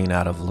plane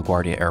out of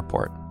LaGuardia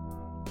Airport,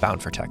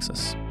 bound for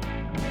Texas.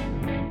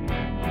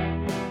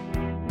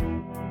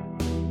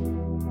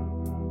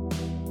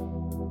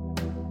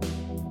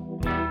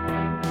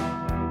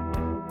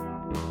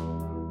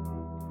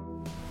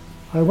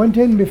 I went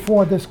in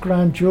before this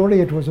grand jury.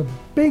 It was a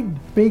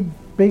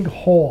big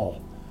hall,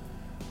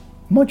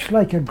 much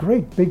like a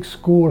great big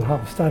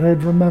schoolhouse that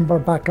I'd remember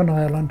back in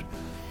Ireland,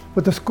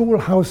 with the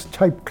schoolhouse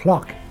type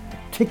clock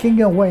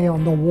ticking away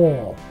on the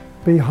wall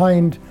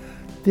behind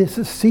this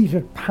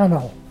seated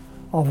panel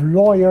of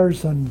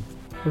lawyers and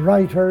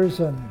writers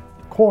and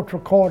court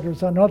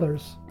recorders and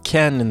others.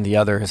 Ken and the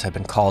others had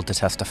been called to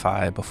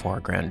testify before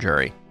a grand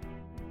jury.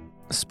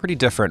 This is pretty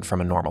different from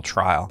a normal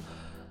trial.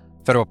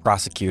 Federal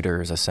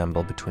prosecutors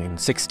assemble between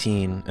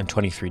 16 and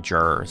 23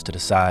 jurors to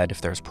decide if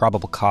there's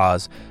probable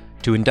cause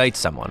to indict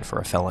someone for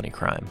a felony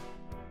crime.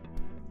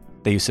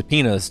 They use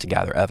subpoenas to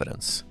gather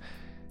evidence.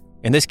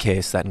 In this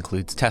case, that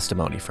includes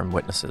testimony from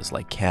witnesses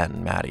like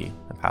Ken, Matty,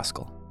 and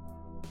Pascal.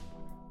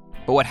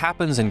 But what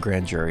happens in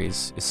grand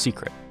juries is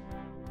secret.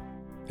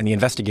 and the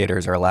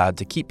investigators are allowed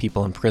to keep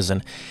people in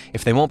prison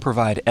if they won't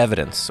provide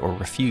evidence or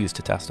refuse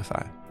to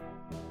testify.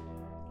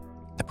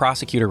 The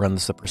prosecutor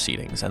runs the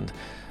proceedings, and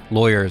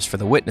lawyers for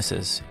the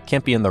witnesses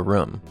can't be in the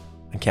room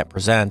and can't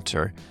present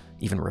or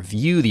even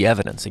review the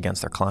evidence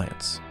against their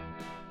clients.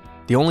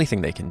 The only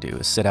thing they can do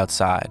is sit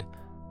outside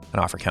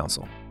and offer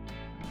counsel.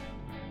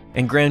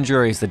 In grand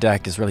juries, the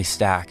deck is really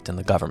stacked in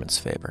the government's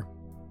favor.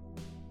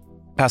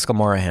 Paschal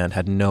Morahan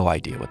had no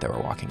idea what they were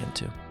walking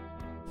into.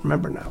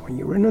 Remember now, when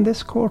you're in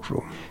this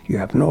courtroom, you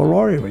have no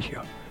lawyer with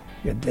you.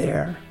 You're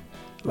there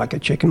like a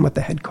chicken with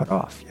the head cut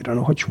off. You don't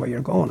know which way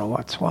you're going or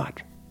what's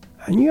what.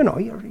 And you know,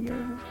 you're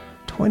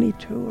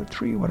 22 or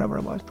 3, whatever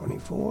it was,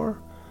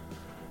 24.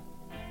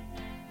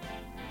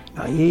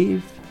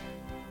 Naive.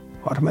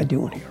 What am I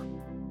doing here?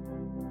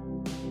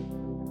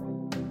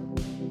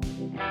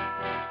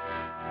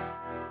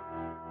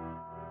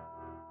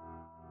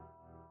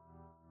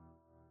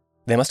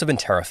 They must have been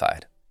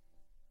terrified.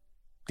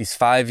 These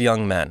 5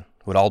 young men,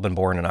 who had all been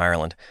born in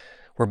Ireland,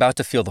 were about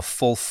to feel the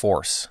full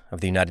force of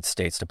the United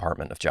States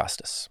Department of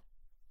Justice.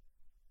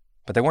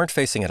 But they weren't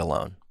facing it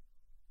alone.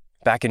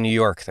 Back in New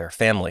York, their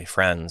family,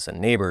 friends,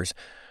 and neighbors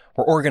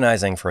were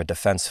organizing for a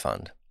defense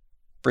fund.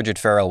 Bridget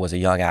Farrell was a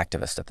young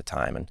activist at the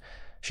time, and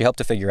she helped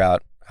to figure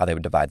out how they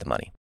would divide the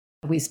money.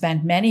 We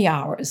spent many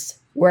hours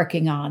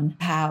working on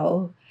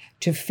how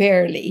to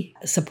fairly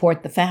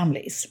support the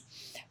families,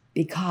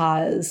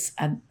 because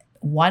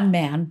one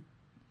man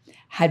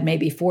had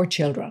maybe 4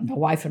 children, a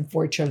wife and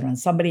 4 children.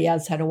 Somebody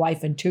else had a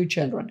wife and 2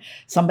 children.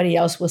 Somebody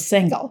else was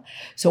single.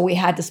 So we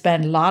had to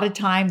spend a lot of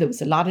time. There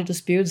was a lot of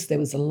disputes. There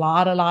was a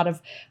lot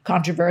of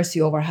controversy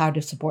over how to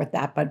support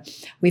that. But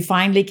we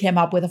finally came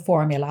up with a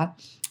formula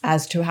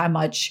as to how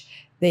much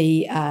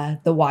the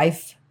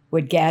wife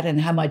would get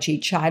and how much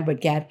each child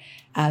would get.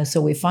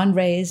 So we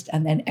fundraised,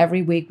 and then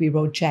every week we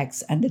wrote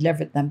checks and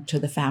delivered them to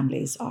the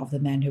families of the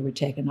men who were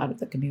taken out of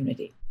the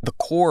community. The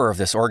core of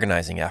this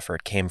organizing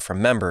effort came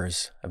from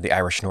members of the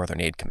Irish Northern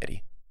Aid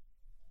Committee.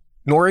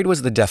 NORAID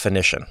was the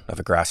definition of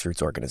a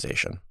grassroots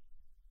organization.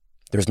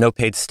 There was no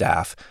paid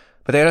staff,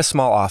 but they had a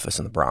small office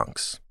in the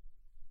Bronx.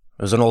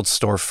 It was an old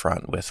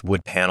storefront with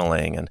wood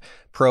paneling and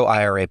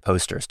pro-IRA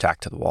posters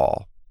tacked to the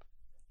wall.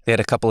 They had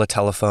a couple of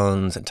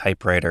telephones and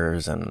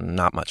typewriters and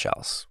not much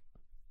else.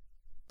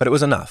 But it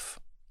was enough.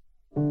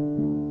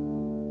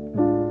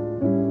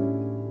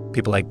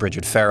 People like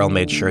Bridget Farrell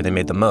made sure they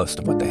made the most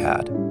of what they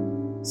had.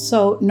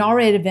 So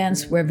NORAID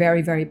events were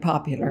very, very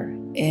popular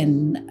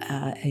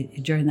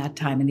during that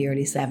time in the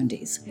early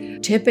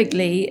 70s.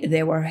 Typically,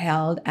 they were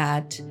held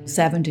at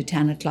 7 to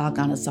 10 o'clock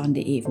on a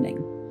Sunday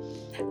evening.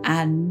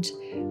 And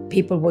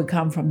people would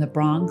come from the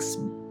Bronx,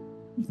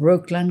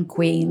 Brooklyn,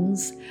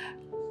 Queens.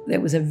 There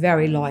was a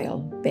very loyal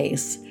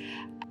base.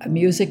 A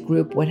music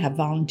group would have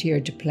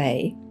volunteered to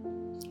play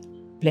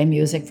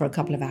music for a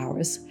couple of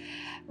hours.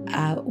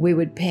 We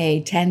would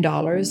pay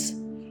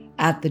 $10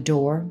 at the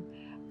door,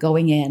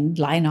 going in,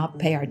 line up,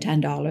 pay our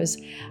 $10,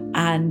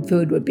 and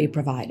food would be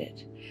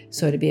provided.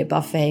 So it'd be a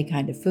buffet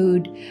kind of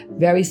food,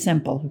 very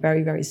simple,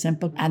 very, very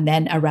simple. And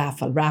then a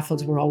raffle.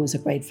 Raffles were always a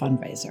great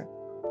fundraiser.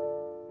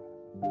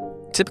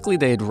 Typically,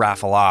 they'd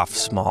raffle off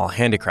small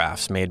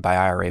handicrafts made by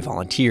IRA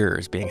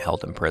volunteers being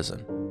held in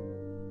prison.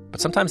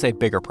 But sometimes they had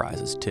bigger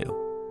prizes, too.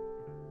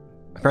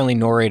 Apparently,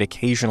 NORAID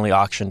occasionally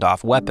auctioned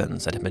off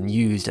weapons that had been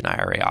used in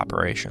IRA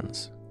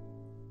operations.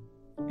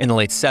 In the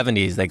late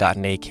 70s, they got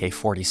an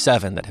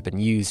AK-47 that had been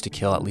used to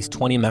kill at least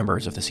 20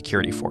 members of the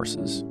security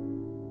forces.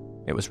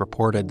 It was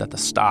reported that the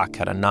stock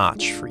had a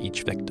notch for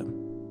each victim.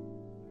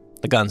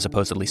 The gun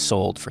supposedly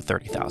sold for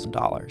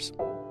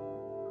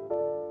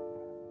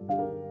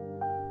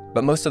 $30,000.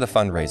 But most of the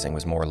fundraising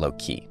was more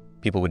low-key.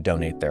 People would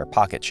donate their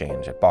pocket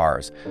change at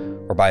bars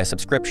or buy a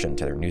subscription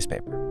to their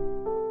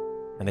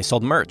newspaper. And they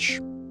sold merch.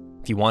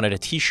 If you wanted a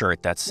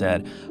t-shirt that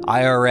said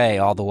IRA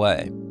all the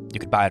way, you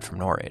could buy it from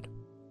NORAID.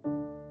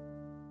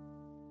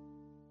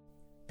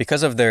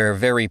 Because of their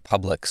very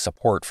public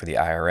support for the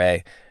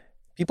IRA,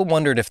 people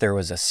wondered if there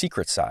was a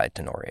secret side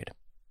to NORAID.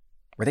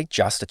 Were they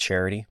just a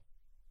charity?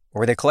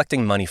 Or were they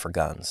collecting money for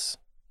guns?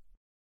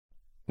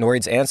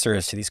 NORAID's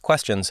answers to these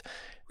questions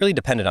really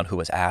depended on who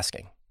was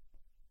asking.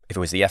 If it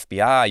was the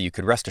FBI, you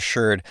could rest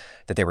assured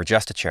that they were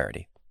just a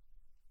charity.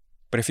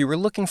 But if you were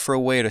looking for a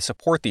way to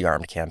support the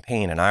armed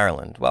campaign in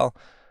Ireland, well,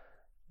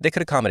 they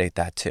could accommodate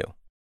that too.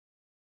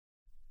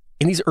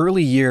 In these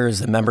early years,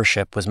 the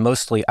membership was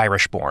mostly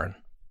Irish-born,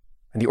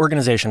 and the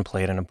organization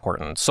played an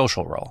important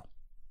social role.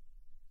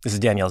 This is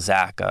Danielle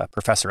Zak, a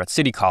professor at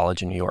City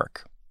College in New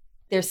York.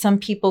 There's some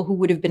people who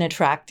would have been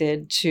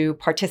attracted to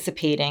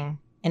participating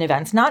in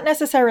events, not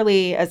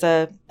necessarily as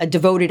a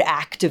devoted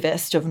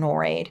activist of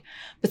NORAID,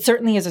 but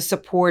certainly as a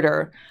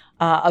supporter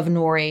of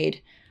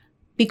NORAID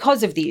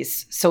because of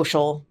these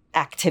social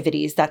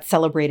activities that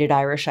celebrated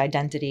Irish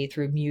identity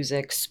through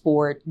music,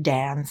 sport,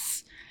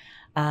 dance.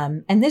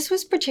 And this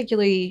was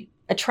particularly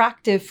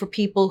attractive for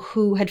people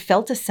who had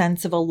felt a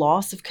sense of a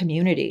loss of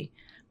community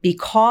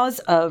because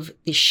of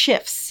the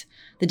shifts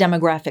the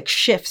demographic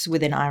shifts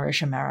within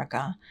Irish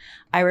America.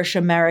 Irish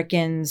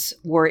Americans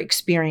were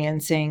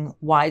experiencing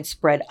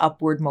widespread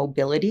upward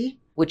mobility,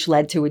 which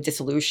led to a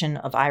dissolution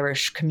of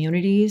Irish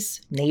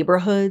communities,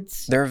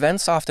 neighborhoods. Their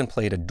events often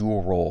played a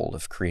dual role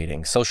of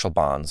creating social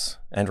bonds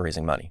and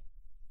raising money.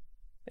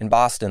 In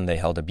Boston, they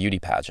held a beauty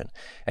pageant,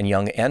 and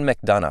young Anne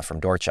McDonough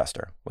from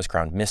Dorchester was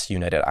crowned Miss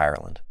United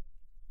Ireland.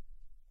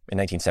 In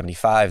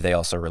 1975, they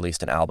also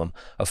released an album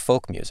of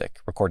folk music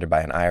recorded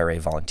by an IRA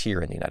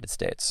volunteer in the United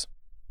States.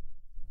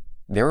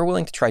 They were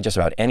willing to try just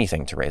about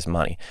anything to raise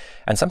money,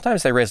 and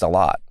sometimes they raised a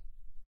lot.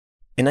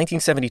 In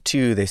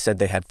 1972, they said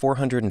they had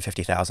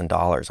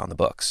 $450,000 on the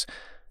books,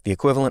 the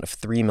equivalent of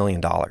 $3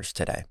 million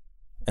today.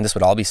 And this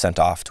would all be sent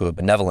off to a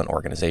benevolent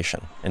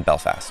organization in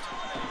Belfast.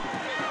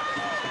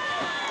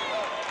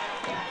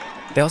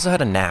 They also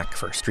had a knack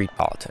for street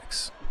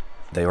politics.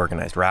 They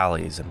organized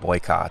rallies and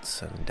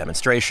boycotts and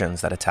demonstrations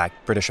that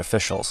attacked British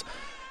officials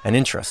and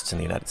interests in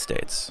the United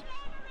States.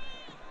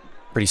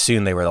 Pretty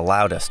soon, they were the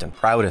loudest and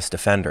proudest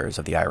defenders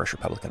of the Irish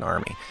Republican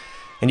Army,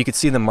 and you could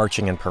see them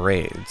marching in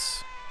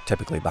parades,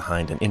 typically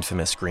behind an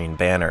infamous green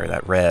banner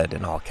that read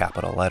in all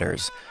capital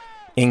letters,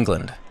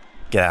 "England,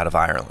 get out of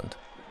Ireland."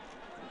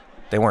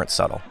 They weren't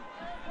subtle.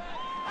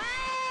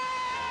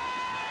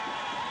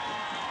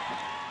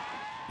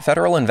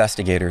 Federal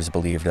investigators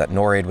believed that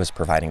Norreid was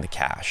providing the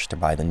cash to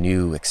buy the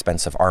new,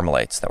 expensive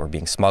Armalites that were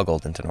being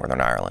smuggled into Northern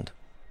Ireland.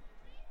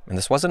 And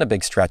this wasn't a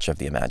big stretch of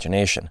the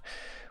imagination.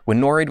 When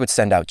Norreid would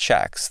send out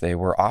checks, they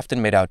were often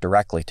made out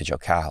directly to Joe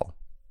Cahill,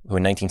 who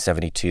in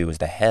 1972 was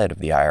the head of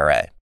the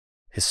IRA.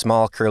 His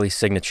small, curly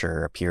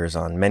signature appears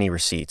on many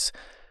receipts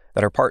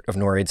that are part of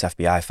Norreid's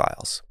FBI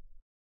files.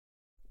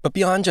 But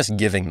beyond just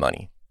giving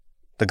money,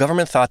 the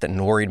government thought that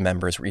Norreid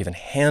members were even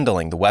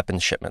handling the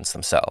weapons shipments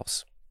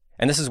themselves.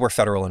 And this is where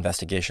federal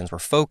investigations were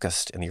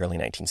focused in the early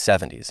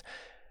 1970s.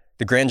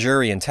 The grand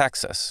jury in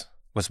Texas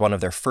was one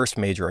of their first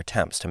major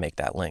attempts to make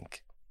that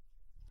link.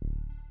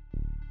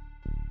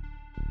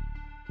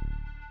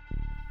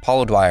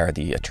 Paul O'Dwyer,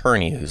 the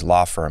attorney whose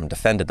law firm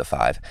defended the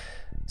five,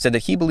 said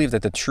that he believed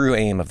that the true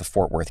aim of the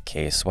Fort Worth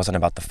case wasn't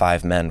about the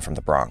five men from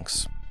the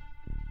Bronx.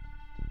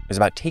 It was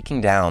about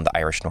taking down the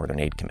Irish Northern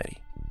Aid Committee.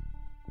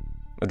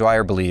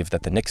 O'Dwyer believed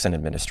that the Nixon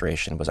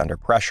administration was under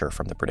pressure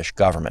from the British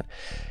government,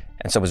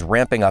 and so was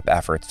ramping up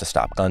efforts to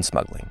stop gun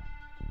smuggling,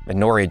 and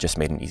Norreid just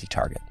made an easy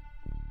target.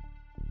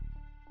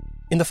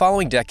 In the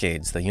following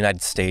decades, the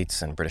United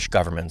States and British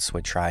governments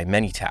would try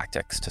many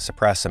tactics to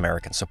suppress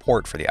American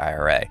support for the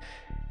IRA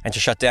and to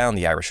shut down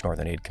the Irish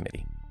Northern Aid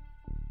Committee.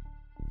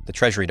 The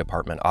Treasury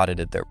Department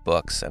audited their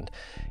books, and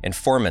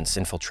informants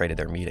infiltrated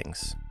their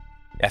meetings.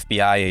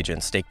 FBI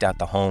agents staked out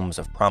the homes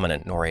of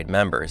prominent Norreid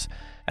members,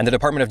 and the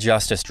Department of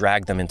Justice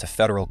dragged them into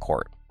federal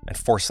court and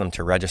forced them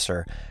to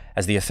register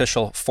as the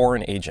official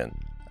foreign agent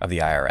of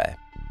the IRA.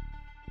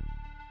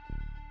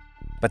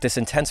 But this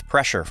intense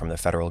pressure from the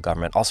federal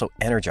government also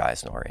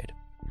energized Norreid.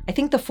 I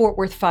think the Fort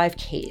Worth 5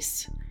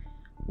 case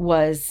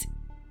was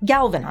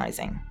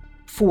galvanizing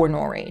for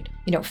Norreid,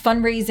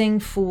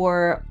 fundraising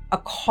for a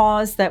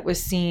cause that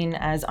was seen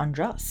as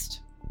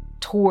unjust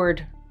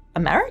toward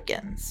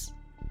Americans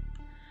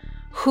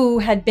who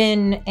had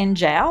been in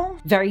jail,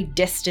 very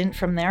distant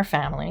from their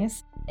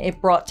families. It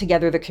brought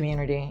together the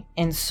community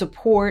in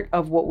support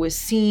of what was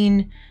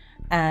seen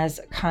as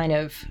a kind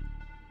of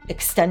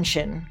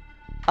extension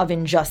of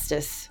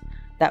injustice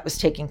that was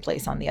taking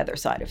place on the other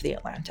side of the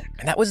Atlantic.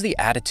 And that was the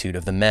attitude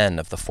of the men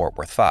of the Fort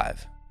Worth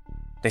Five.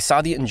 They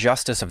saw the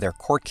injustice of their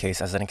court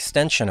case as an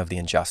extension of the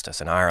injustice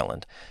in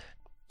Ireland.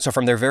 So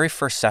from their very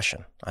first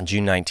session on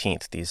June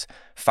 19th, these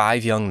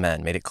 5 young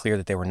men made it clear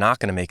that they were not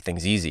going to make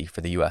things easy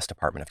for the U.S.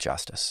 Department of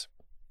Justice.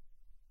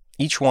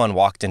 Each one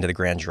walked into the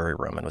grand jury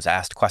room and was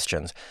asked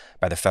questions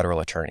by the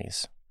federal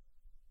attorneys.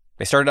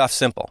 They started off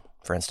simple.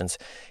 For instance,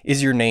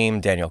 is your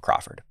name Daniel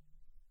Crawford?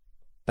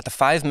 But the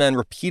 5 men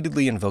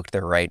repeatedly invoked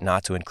their right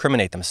not to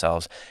incriminate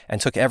themselves and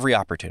took every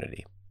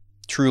opportunity,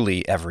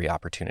 truly every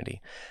opportunity,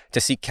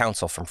 to seek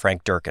counsel from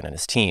Frank Durkin and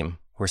his team,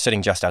 who were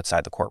sitting just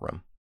outside the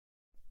courtroom.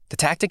 The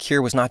tactic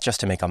here was not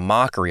just to make a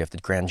mockery of the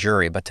grand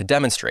jury, but to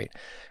demonstrate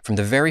from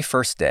the very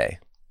first day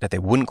that they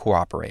wouldn't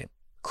cooperate,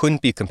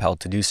 couldn't be compelled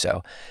to do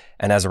so,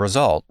 and as a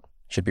result,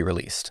 should be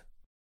released.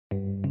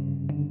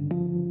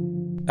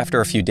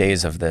 After a few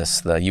days of this,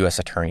 the U.S.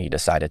 attorney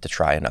decided to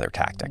try another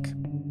tactic.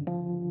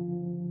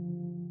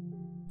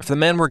 If the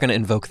men were going to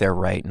invoke their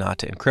right not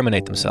to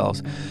incriminate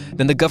themselves,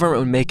 then the government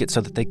would make it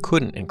so that they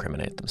couldn't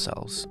incriminate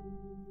themselves.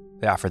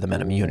 They offered the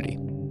men immunity.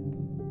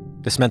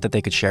 This meant that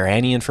they could share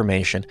any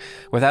information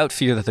without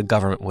fear that the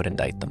government would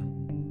indict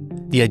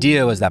them. The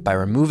idea was that by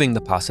removing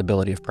the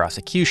possibility of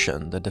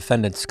prosecution, the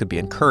defendants could be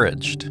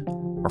encouraged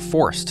or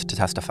forced to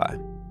testify.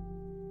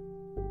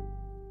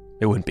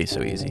 It wouldn't be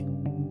so easy.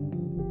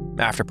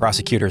 After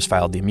prosecutors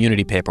filed the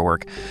immunity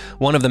paperwork,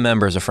 one of the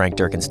members of Frank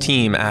Durkin's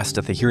team asked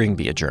that the hearing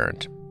be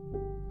adjourned.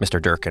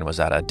 Mr. Durkin was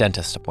at a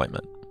dentist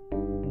appointment.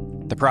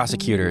 The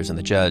prosecutors and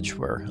the judge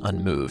were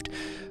unmoved.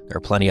 There were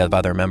plenty of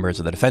other members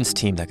of the defense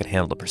team that could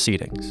handle the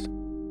proceedings.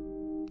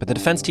 But the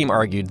defense team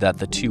argued that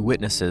the 2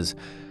 witnesses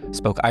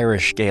spoke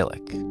Irish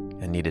Gaelic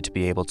and needed to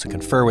be able to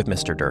confer with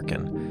Mr.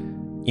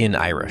 Durkin in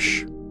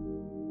Irish.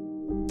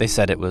 They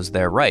said it was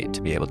their right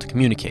to be able to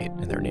communicate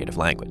in their native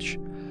language.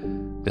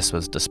 This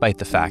was despite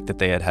the fact that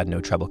they had had no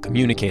trouble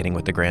communicating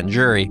with the grand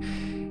jury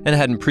and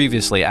hadn't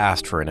previously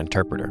asked for an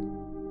interpreter.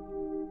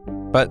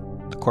 But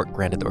the court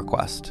granted the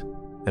request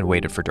and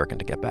waited for Durkin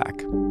to get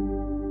back.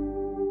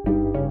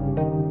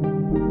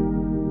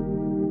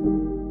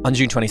 On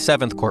June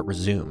 27th, court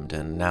resumed,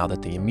 and now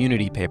that the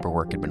immunity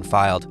paperwork had been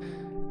filed,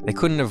 they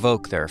couldn't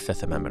invoke their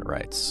Fifth Amendment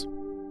rights.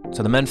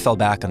 So the men fell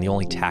back on the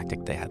only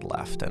tactic they had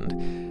left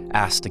and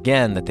asked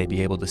again that they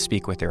be able to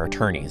speak with their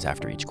attorneys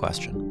after each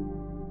question.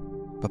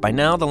 But by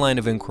now, the line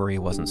of inquiry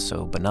wasn't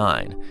so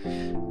benign.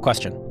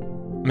 Question: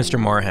 Mr.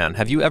 Morahan,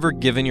 have you ever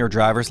given your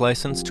driver's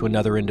license to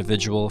another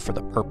individual for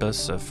the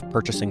purpose of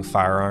purchasing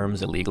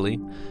firearms illegally?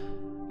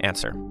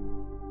 Answer: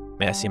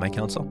 May I see my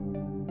counsel?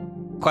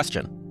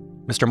 Question: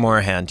 Mr.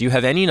 Morahan, do you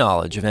have any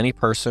knowledge of any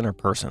person or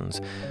persons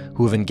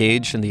who have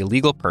engaged in the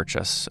illegal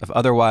purchase of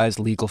otherwise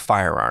legal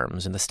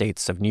firearms in the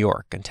states of New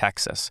York and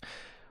Texas,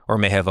 or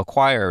may have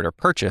acquired or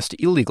purchased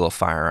illegal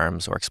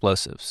firearms or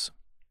explosives?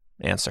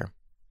 Answer: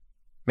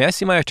 May I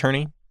see my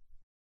attorney?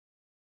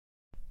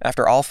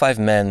 After all 5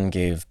 men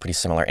gave pretty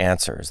similar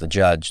answers, the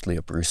judge,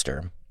 Leo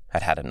Brewster,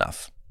 had had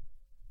enough.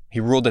 He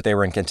ruled that they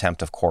were in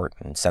contempt of court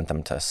and sent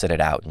them to sit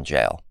it out in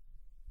jail.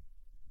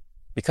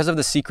 Because of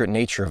the secret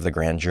nature of the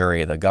grand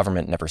jury, the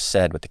government never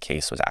said what the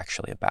case was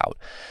actually about.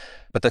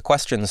 But the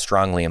questions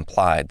strongly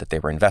implied that they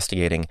were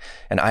investigating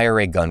an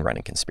IRA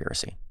gun-running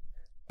conspiracy.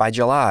 By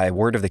July,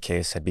 word of the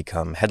case had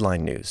become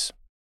headline news.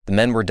 The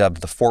men were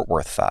dubbed the Fort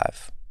Worth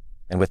Five,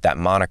 and with that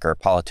moniker,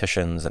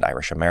 politicians and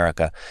Irish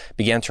America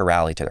began to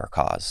rally to their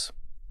cause.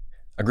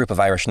 A group of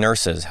Irish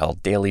nurses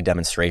held daily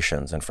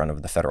demonstrations in front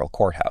of the federal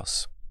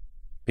courthouse.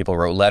 People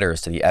wrote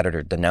letters to the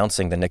editor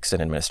denouncing the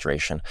Nixon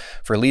administration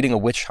for leading a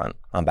witch hunt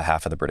on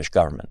behalf of the British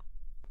government.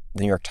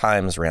 The New York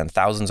Times ran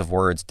thousands of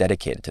words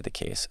dedicated to the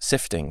case,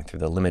 sifting through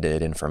the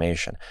limited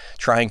information,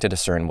 trying to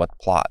discern what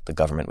plot the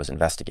government was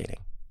investigating.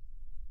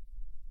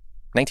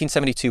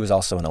 1972 was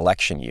also an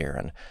election year,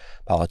 and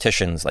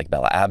politicians like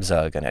Bella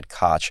Abzug and Ed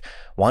Koch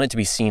wanted to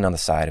be seen on the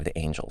side of the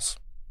Angels.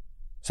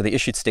 So they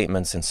issued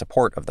statements in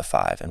support of the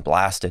Five and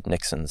blasted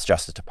Nixon's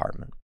Justice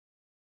Department.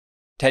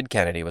 Ted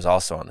Kennedy was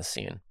also on the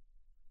scene.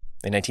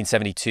 In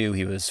 1972,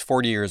 he was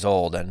 40 years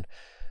old and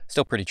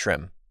still pretty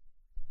trim.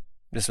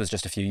 This was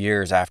just a few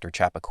years after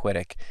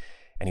Chappaquiddick,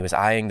 and he was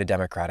eyeing the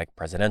Democratic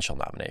presidential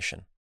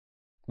nomination.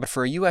 But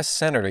for a U.S.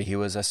 senator, he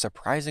was a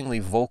surprisingly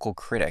vocal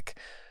critic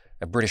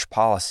of British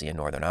policy in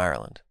Northern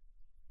Ireland.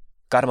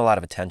 Got him a lot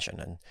of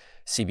attention, and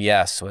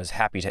CBS was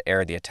happy to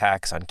air the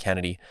attacks on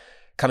Kennedy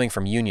coming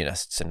from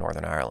Unionists in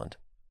Northern Ireland.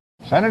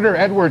 Senator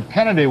Edward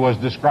Kennedy was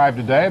described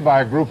today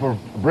by a group of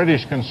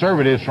British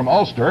conservatives from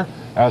Ulster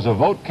as a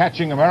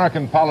vote-catching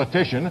American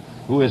politician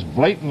who is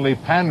blatantly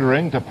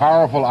pandering to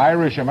powerful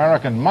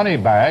Irish-American money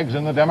bags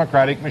in the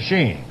Democratic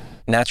machine.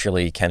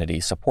 Naturally, Kennedy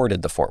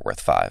supported the Fort Worth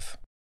Five,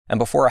 and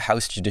before a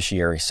House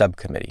Judiciary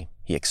Subcommittee,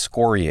 he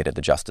excoriated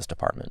the Justice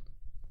Department.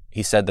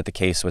 He said that the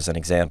case was an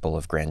example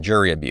of grand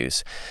jury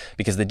abuse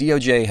because the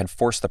DOJ had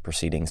forced the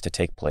proceedings to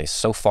take place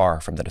so far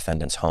from the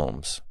defendants'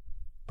 homes,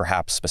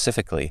 perhaps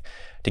specifically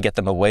to get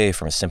them away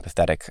from a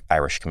sympathetic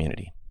Irish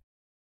community.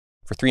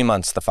 For 3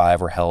 months, the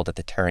Five were held at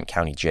the Tarrant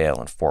County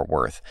Jail in Fort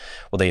Worth,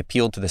 while they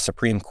appealed to the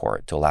Supreme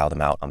Court to allow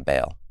them out on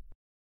bail.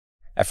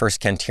 At first,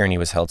 Ken Tierney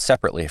was held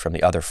separately from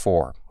the other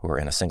 4 who were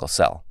in a single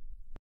cell.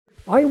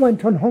 I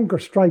went on hunger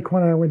strike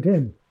when I went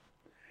in,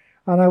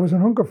 and I was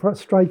on hunger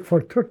strike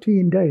for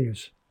 13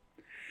 days.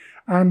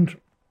 And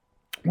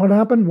what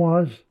happened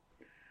was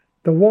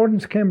the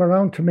wardens came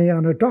around to me,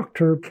 and a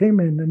doctor came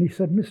in and he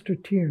said,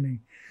 Mr. Tierney,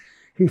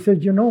 he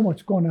said, you know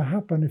what's going to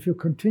happen if you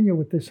continue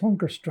with this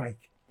hunger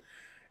strike?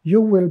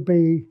 You will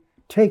be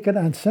taken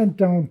and sent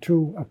down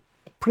to a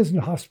prison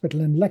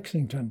hospital in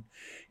Lexington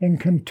in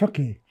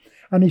Kentucky.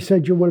 And he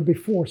said, you will be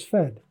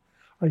force-fed.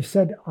 I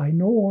said, I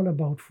know all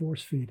about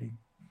force-feeding.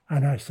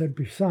 And I said,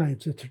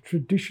 besides, it's a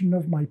tradition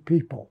of my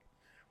people.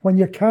 When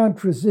you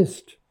can't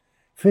resist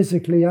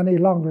physically any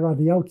longer on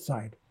the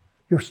outside,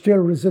 you're still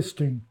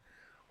resisting.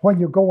 When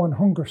you go on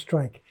hunger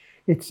strike,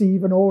 it's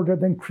even older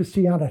than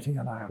Christianity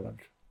in Ireland.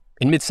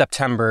 In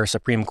mid-September,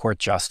 Supreme Court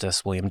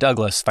Justice William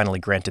Douglas finally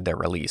granted their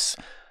release,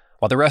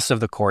 while the rest of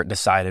the court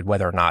decided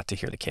whether or not to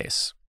hear the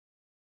case.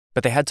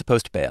 But they had to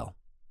post bail,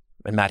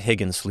 and Matt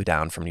Higgins flew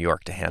down from New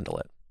York to handle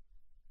it.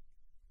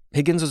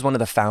 Higgins was one of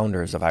the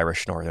founders of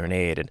Irish Northern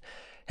Aid and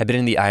had been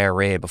in the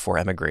IRA before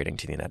emigrating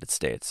to the United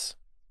States.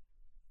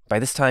 By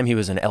this time, he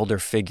was an elder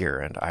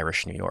figure in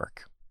Irish New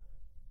York.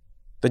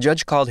 The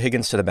judge called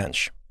Higgins to the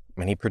bench,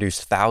 and he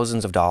produced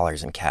thousands of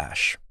dollars in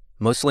cash,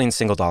 mostly in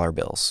single-dollar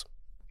bills.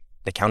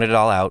 They counted it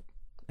all out,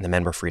 and the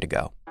men were free to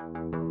go.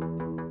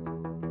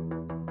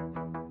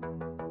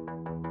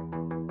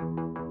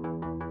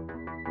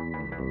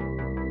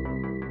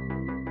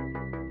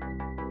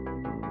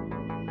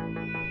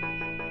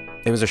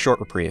 It was a short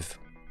reprieve.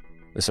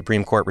 The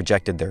Supreme Court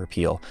rejected their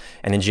appeal,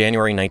 and in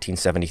January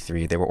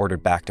 1973, they were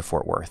ordered back to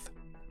Fort Worth.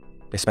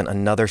 they spent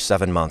another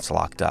 7 months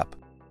locked up.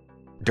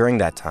 During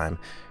that time,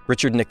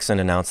 Richard Nixon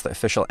announced the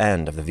official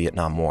end of the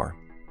Vietnam War.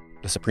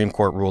 The Supreme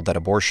Court ruled that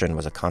abortion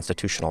was a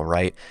constitutional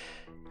right,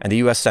 and the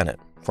U.S. Senate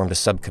formed a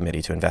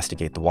subcommittee to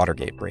investigate the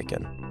Watergate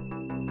break-in.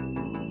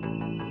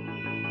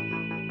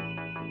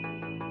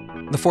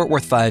 The Fort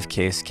Worth 5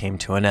 case came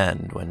to an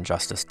end when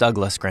Justice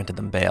Douglas granted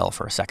them bail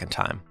for a second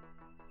time.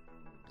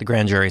 The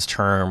grand jury's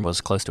term was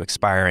close to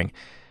expiring,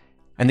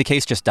 and the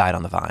case just died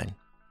on the vine.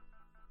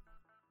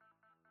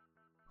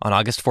 On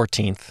August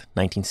 14th,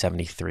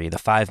 1973, the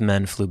 5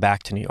 men flew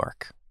back to New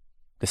York,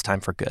 this time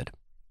for good.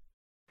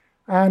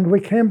 And we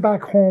came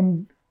back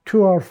home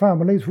to our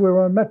families. We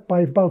were met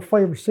by about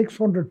 500 or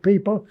 600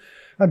 people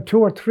and 2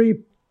 or 3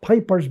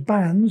 pipers'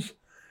 bands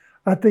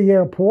at the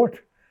airport.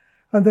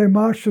 And they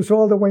marched us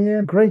all the way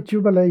in, great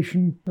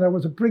jubilation. There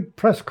was a big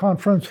press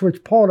conference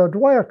which Paula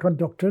Dwyer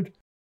conducted.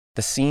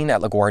 The scene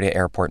at LaGuardia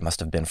Airport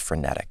must have been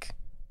frenetic.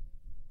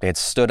 They had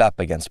stood up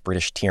against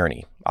British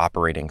tyranny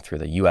operating through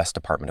the U.S.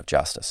 Department of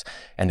Justice,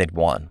 and they'd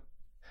won.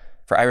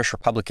 For Irish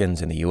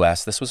Republicans in the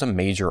U.S., this was a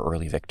major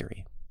early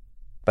victory.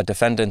 But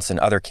defendants in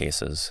other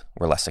cases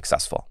were less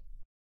successful.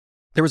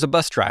 There was a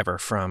bus driver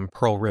from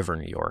Pearl River,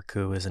 New York,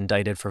 who was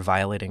indicted for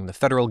violating the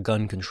Federal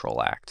Gun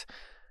Control Act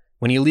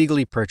when he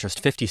illegally purchased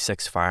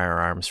 56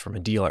 firearms from a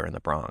dealer in the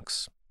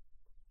Bronx.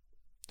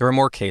 There were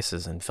more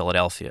cases in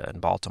Philadelphia and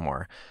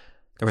Baltimore.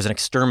 There was an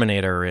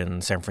exterminator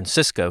in San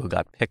Francisco who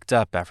got picked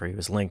up after he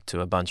was linked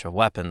to a bunch of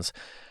weapons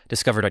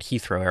discovered at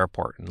Heathrow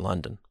Airport in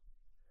London.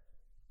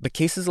 But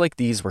cases like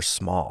these were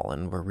small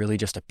and were really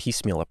just a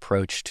piecemeal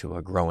approach to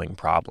a growing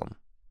problem.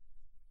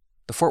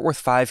 The Fort Worth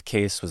 5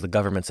 case was the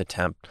government's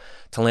attempt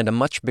to land a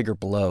much bigger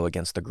blow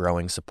against the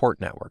growing support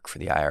network for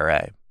the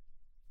IRA.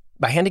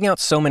 By handing out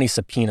so many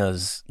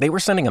subpoenas, they were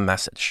sending a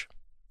message.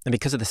 And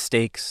because of the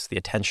stakes, the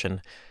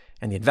attention,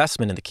 and the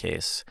investment in the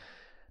case,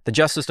 the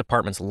Justice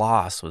Department's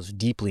loss was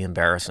deeply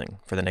embarrassing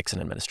for the Nixon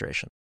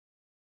administration.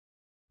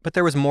 But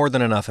there was more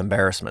than enough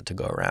embarrassment to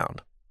go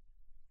around.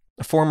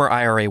 A former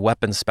IRA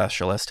weapons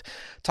specialist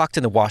talked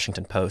in the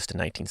Washington Post in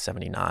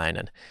 1979,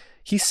 and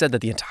he said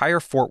that the entire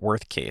Fort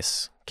Worth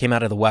case came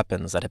out of the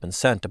weapons that had been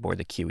sent aboard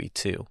the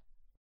QE-2.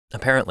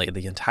 Apparently,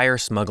 the entire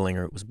smuggling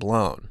route was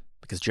blown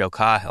because Joe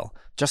Cahill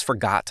just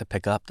forgot to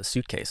pick up the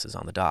suitcases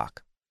on the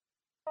dock.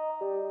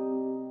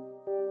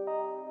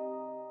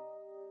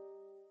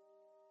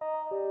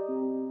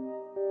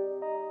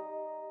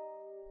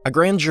 A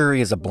grand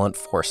jury is a blunt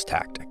force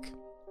tactic.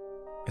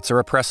 It's a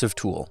repressive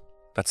tool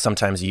that's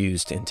sometimes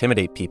used to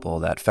intimidate people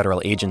that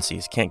federal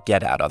agencies can't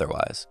get at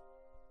otherwise.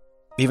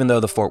 Even though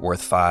the Fort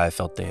Worth 5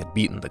 felt they had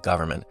beaten the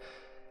government,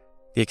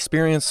 the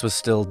experience was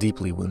still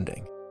deeply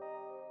wounding.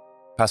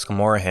 Paschal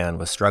Morahan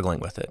was struggling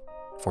with it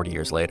 40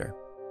 years later.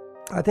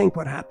 I think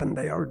what happened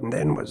there and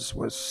then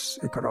was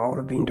it could all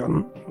have been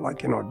done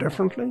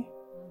differently.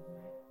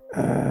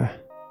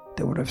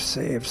 They would have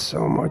saved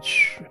so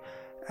much,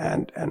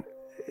 and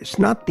it's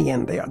not the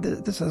end there.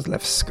 This has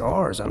left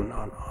scars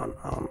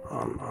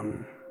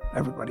on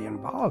everybody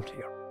involved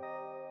here.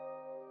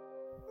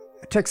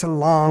 It takes a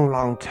long,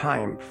 long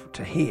time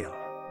to heal.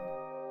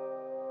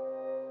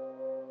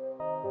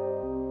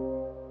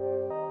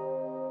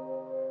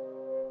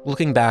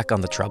 Looking back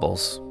on the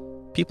Troubles,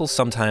 people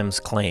sometimes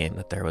claim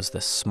that there was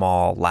this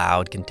small,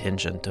 loud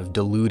contingent of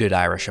deluded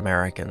Irish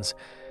Americans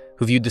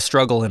who viewed the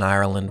struggle in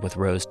Ireland with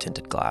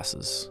rose-tinted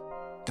glasses,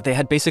 that they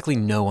had basically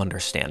no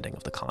understanding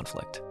of the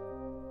conflict.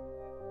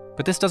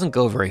 But this doesn't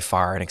go very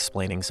far in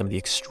explaining some of the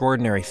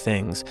extraordinary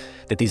things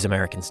that these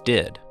Americans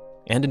did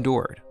and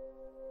endured.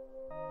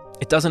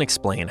 It doesn't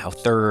explain how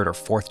 3rd or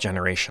 4th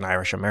generation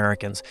Irish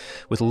Americans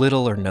with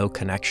little or no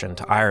connection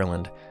to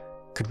Ireland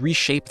could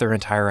reshape their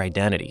entire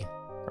identity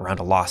around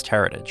a lost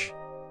heritage.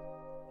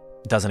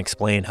 It doesn't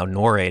explain how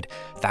NORAID,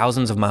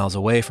 thousands of miles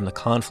away from the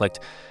conflict,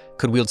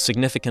 could wield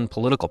significant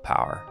political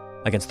power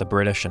against the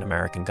British and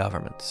American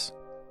governments,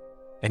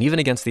 and even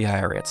against the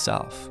IRA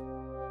itself.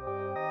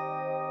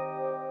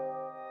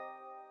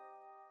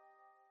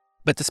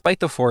 But despite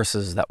the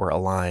forces that were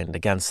aligned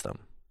against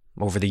them,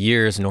 over the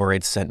years,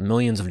 NORAID sent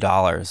millions of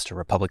dollars to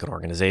Republican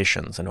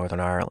organizations in Northern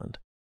Ireland.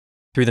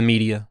 Through the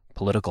media,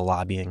 political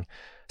lobbying,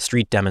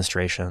 street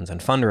demonstrations,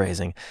 and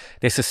fundraising,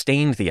 they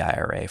sustained the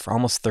IRA for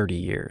almost 30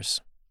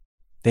 years.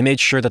 They made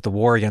sure that the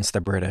war against the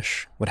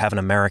British would have an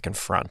American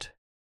front.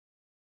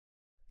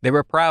 They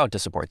were proud to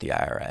support the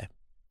IRA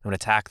and would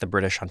attack the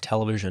British on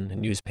television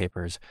and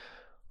newspapers,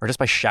 or just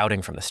by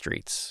shouting from the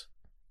streets.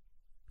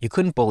 You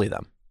couldn't bully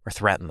them or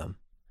threaten them.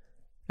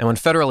 And when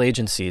federal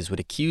agencies would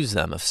accuse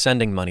them of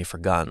sending money for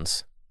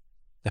guns,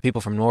 the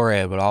people from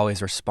NORAID would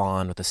always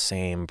respond with the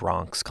same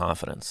Bronx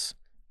confidence.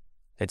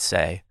 They'd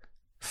say,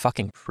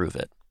 "Fucking prove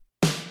it."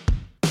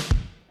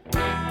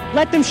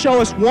 Let them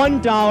show us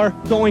 $1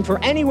 going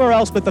for anywhere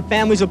else but the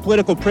families of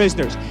political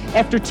prisoners.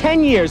 After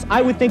 10 years,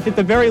 I would think that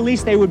the very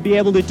least they would be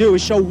able to do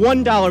is show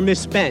 $1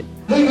 misspent.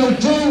 We will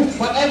do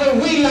whatever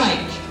we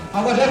like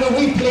or whatever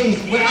we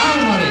please with our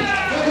money.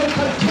 We will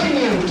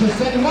continue to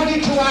send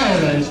money to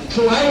Ireland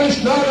through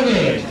Irish Northern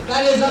Aid.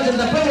 That is until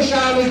the British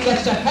Army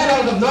gets the head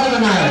out of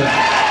Northern Ireland.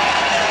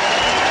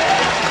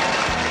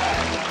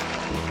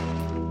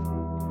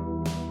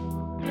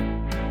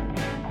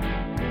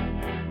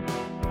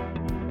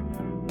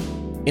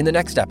 In the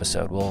next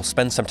episode, we'll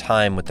spend some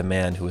time with the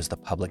man who was the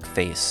public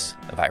face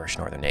of Irish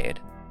Northern Aid.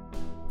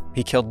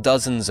 He killed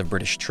dozens of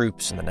British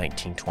troops in the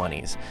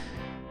 1920s,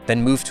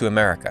 then moved to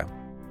America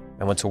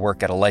and went to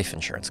work at a life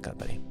insurance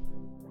company.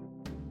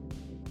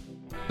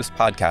 This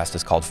podcast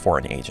is called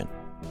Foreign Agent.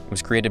 It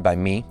was created by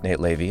me, Nate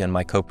Levy, and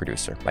my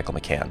co-producer, Michael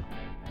McCann.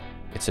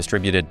 It's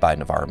distributed by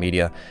Navarro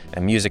Media,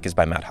 and music is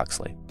by Matt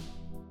Huxley.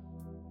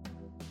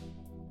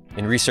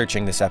 In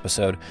researching this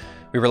episode,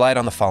 we relied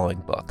on the following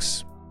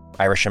books: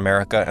 Irish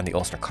America and the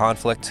Ulster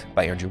Conflict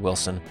by Andrew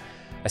Wilson,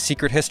 A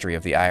Secret History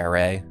of the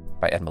IRA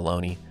by Ed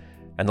Maloney,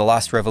 and The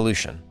Last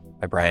Revolution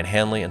by Brian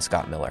Hanley and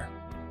Scott Miller.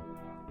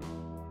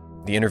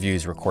 The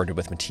interviews recorded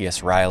with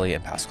Matthias Riley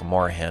and Pascal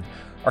Morahan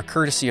are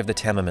courtesy of the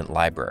Tamiment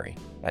Library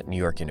at New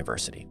York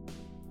University.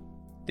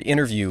 The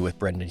interview with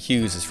Brendan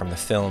Hughes is from the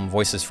film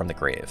Voices from the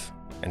Grave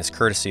and is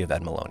courtesy of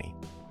Ed Maloney.